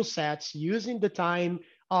right skill sets using the time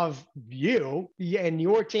of you and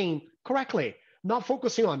your team correctly. Not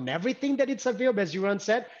focusing on everything that it's available, as Riaan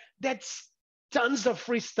said. That's tons of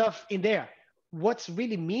free stuff in there. What's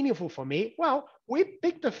really meaningful for me? Well, we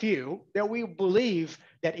picked a few that we believe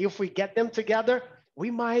that if we get them together, we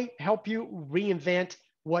might help you reinvent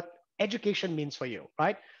what education means for you,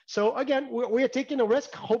 right? So again, we're taking a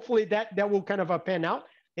risk. Hopefully that will kind of pan out.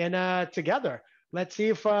 And together, let's see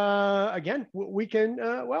if, again, we can,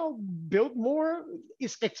 well, build more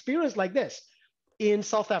experience like this in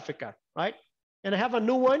South Africa, right? And I have a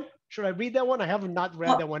new one. Should I read that one? I have not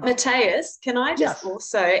read that one. Matias, can I just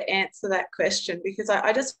also answer that question? Because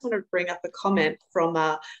I just want to bring up a comment from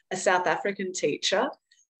a South African teacher.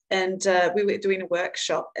 And we were doing a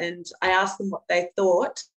workshop and I asked them what they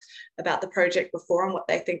thought about the project before and what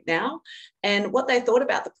they think now. And what they thought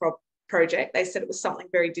about the project, they said it was something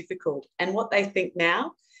very difficult. And what they think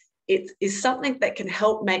now, it is something that can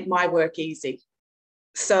help make my work easy.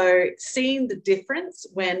 So seeing the difference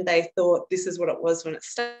when they thought this is what it was when it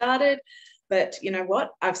started, but you know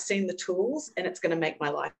what? I've seen the tools and it's going to make my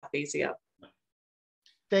life easier.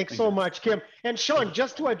 Thanks so much, Kim. And Sean,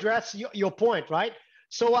 just to address your point, right?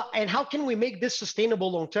 So, and how can we make this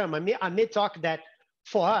sustainable long-term? I may talk that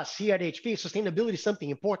for us here at HP, sustainability is something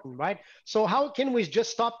important, right? So how can we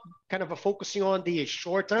just stop kind of focusing on the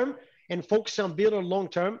short-term and focus on building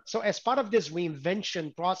long-term? So as part of this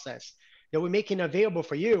reinvention process that we're making available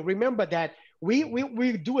for you, remember that we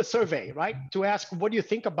do a survey, right? To ask, what do you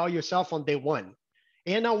think about yourself on day one?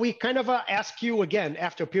 And now we kind of ask you again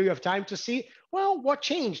after a period of time to see, well, what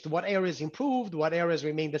changed? What areas improved? What areas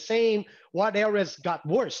remained the same? What areas got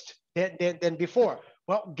worse than before?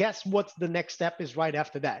 Well, guess what the next step is right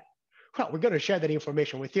after that? Well, we're going to share that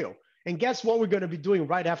information with you. And guess what we're going to be doing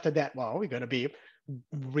right after that? Well, we're going to be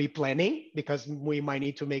replanning because we might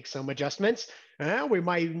need to make some adjustments. We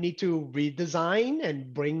might need to redesign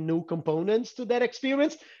and bring new components to that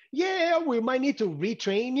experience. Yeah, we might need to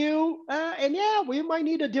retrain you. And yeah, we might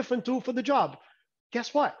need a different tool for the job.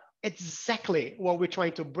 Guess what? Exactly what we're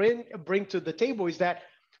trying to bring to the table is that,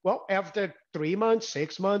 well, after 3 months,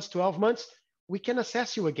 6 months, 12 months, we can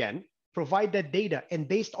assess you again, provide that data, and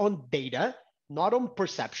based on data, not on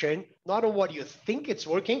perception, not on what you think it's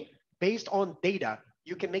working, based on data,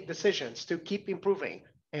 you can make decisions to keep improving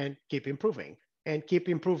and keep improving and keep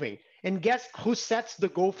improving. And guess who sets the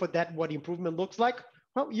goal for that, what improvement looks like?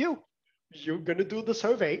 Well, you're going to do the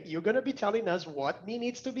survey. You're going to be telling us what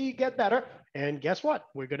needs to get better. And guess what?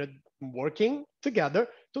 We're going to working together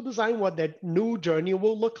to design what that new journey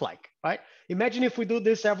will look like, right? Imagine if we do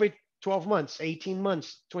this every 12 months, 18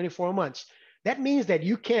 months, 24 months. That means that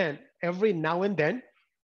you can, every now and then,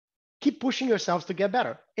 keep pushing yourselves to get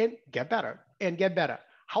better and get better and get better.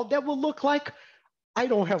 How that will look like, I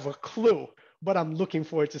don't have a clue, but I'm looking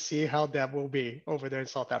forward to see how that will be over there in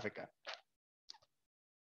South Africa.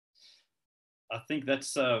 I think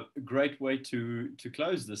that's a great way to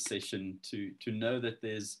close this session, to know that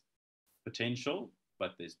there's potential,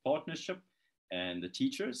 but there's partnership and the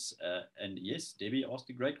teachers. And yes, Debbie asked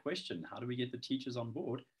a great question. How do we get the teachers on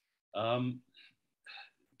board?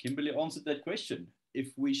 Kimberley answered that question.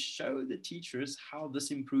 If we show the teachers how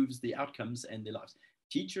this improves the outcomes and their lives,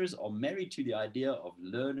 teachers are married to the idea of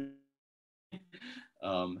learning,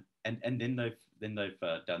 and then they've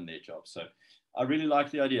done their job. So I really like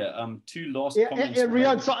the idea. Two last comments. And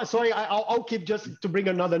Riaan, sorry, I'll keep just to bring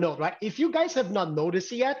another note, right? If you guys have not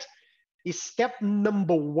noticed yet, is step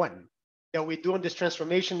number 1 that we do on this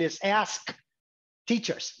transformation is ask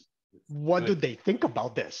teachers, what do they think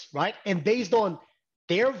about this, right? And based on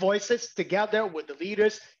their voices together with the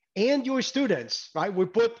leaders and your students, right? We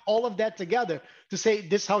put all of that together to say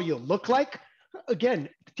this is how you look like. Again,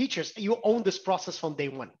 teachers, you own this process from day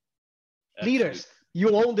one. Absolutely. Leaders, you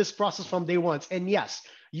own this process from day one. And yes,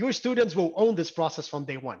 your students will own this process from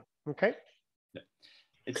day one, okay? Yeah.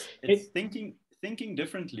 It's thinking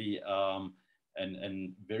differently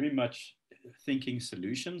and very much thinking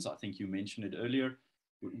solutions. I think you mentioned it earlier.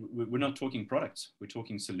 We're not talking products, we're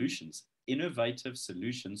talking solutions, innovative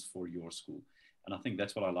solutions for your school. And I think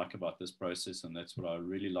that's what I like about this process, and that's what I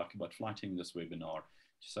really like about flighting this webinar,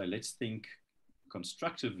 to say, let's think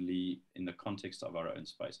constructively in the context of our own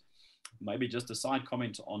space. Maybe just a side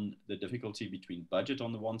comment on the difficulty between budget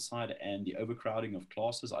on the one side and the overcrowding of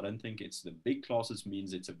classes. I don't think it's the big classes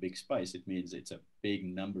means it's a big space. It means it's a big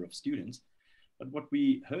number of students. But what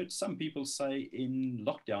we heard some people say in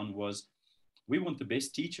lockdown was, we want the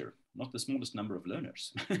best teacher, not the smallest number of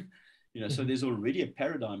learners. So there's already a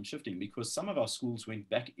paradigm shifting, because some of our schools went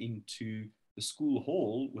back into the school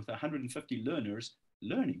hall with 150 learners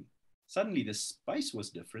learning. Suddenly the space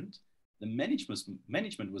was different, the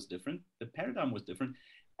management was different, the paradigm was different,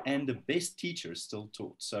 and the best teachers still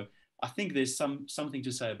taught. So I think there's something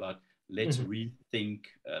to say about let's rethink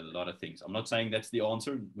a lot of things. I'm not saying that's the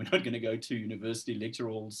answer. We're not going to go to university lecture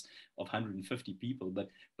halls of 150 people,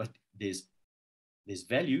 but there's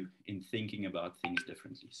value in thinking about things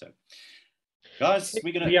differently. So, guys,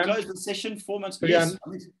 we're going to close the session 4 months. Yes.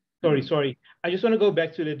 Sorry. I just want to go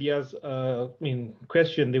back to Lydia's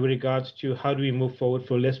question with regards to how do we move forward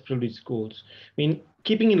for less privileged schools.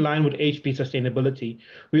 Keeping in line with HP sustainability,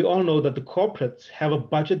 we all know that the corporates have a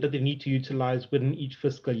budget that they need to utilize within each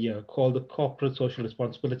fiscal year called the corporate social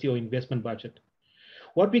responsibility or investment budget.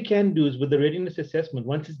 What we can do is, with the readiness assessment,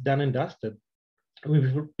 once it's done and dusted,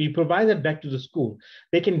 we provide that back to the school.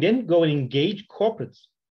 They can then go and engage corporates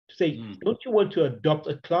to say, don't you want to adopt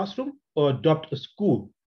a classroom or adopt a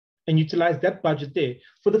school, and utilize that budget there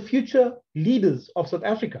for the future leaders of South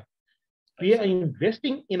Africa. We are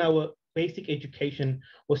investing in our basic education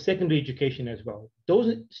or secondary education as well.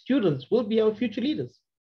 Those students will be our future leaders.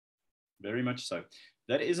 Very much so.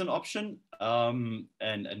 That is an option.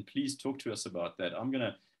 And please talk to us about that. I'm going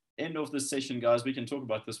to end of this session, guys. We can talk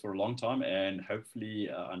about this for a long time, and hopefully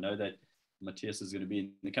I know that Matias is going to be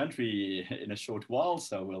in the country in a short while,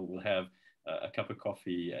 so we'll have a cup of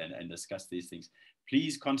coffee and discuss these things.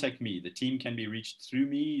 Please contact me. The team can be reached through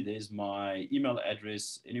me. There's my email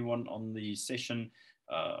address. Anyone on the session,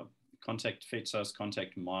 contact FEDSAS,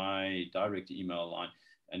 contact my direct email line,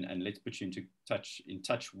 and let's put you in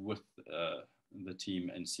touch with the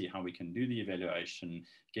team and see how we can do the evaluation,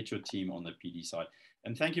 get your team on the PD side.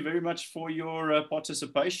 And thank you very much for your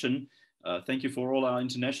participation. Thank you for all our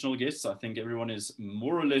international guests. I think everyone is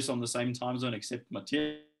more or less on the same time zone except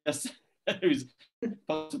Matias, who's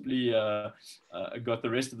possibly got the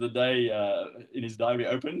rest of the day in his diary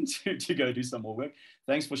open to go do some more work.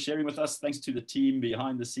 Thanks for sharing with us. Thanks to the team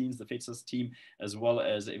behind the scenes, the FEDSAS team, as well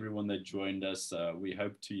as everyone that joined us. We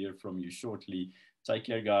hope to hear from you shortly. Take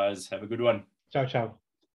care, guys. Have a good one. Ciao, ciao.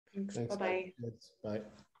 Thanks. Thanks. Bye-bye. Bye.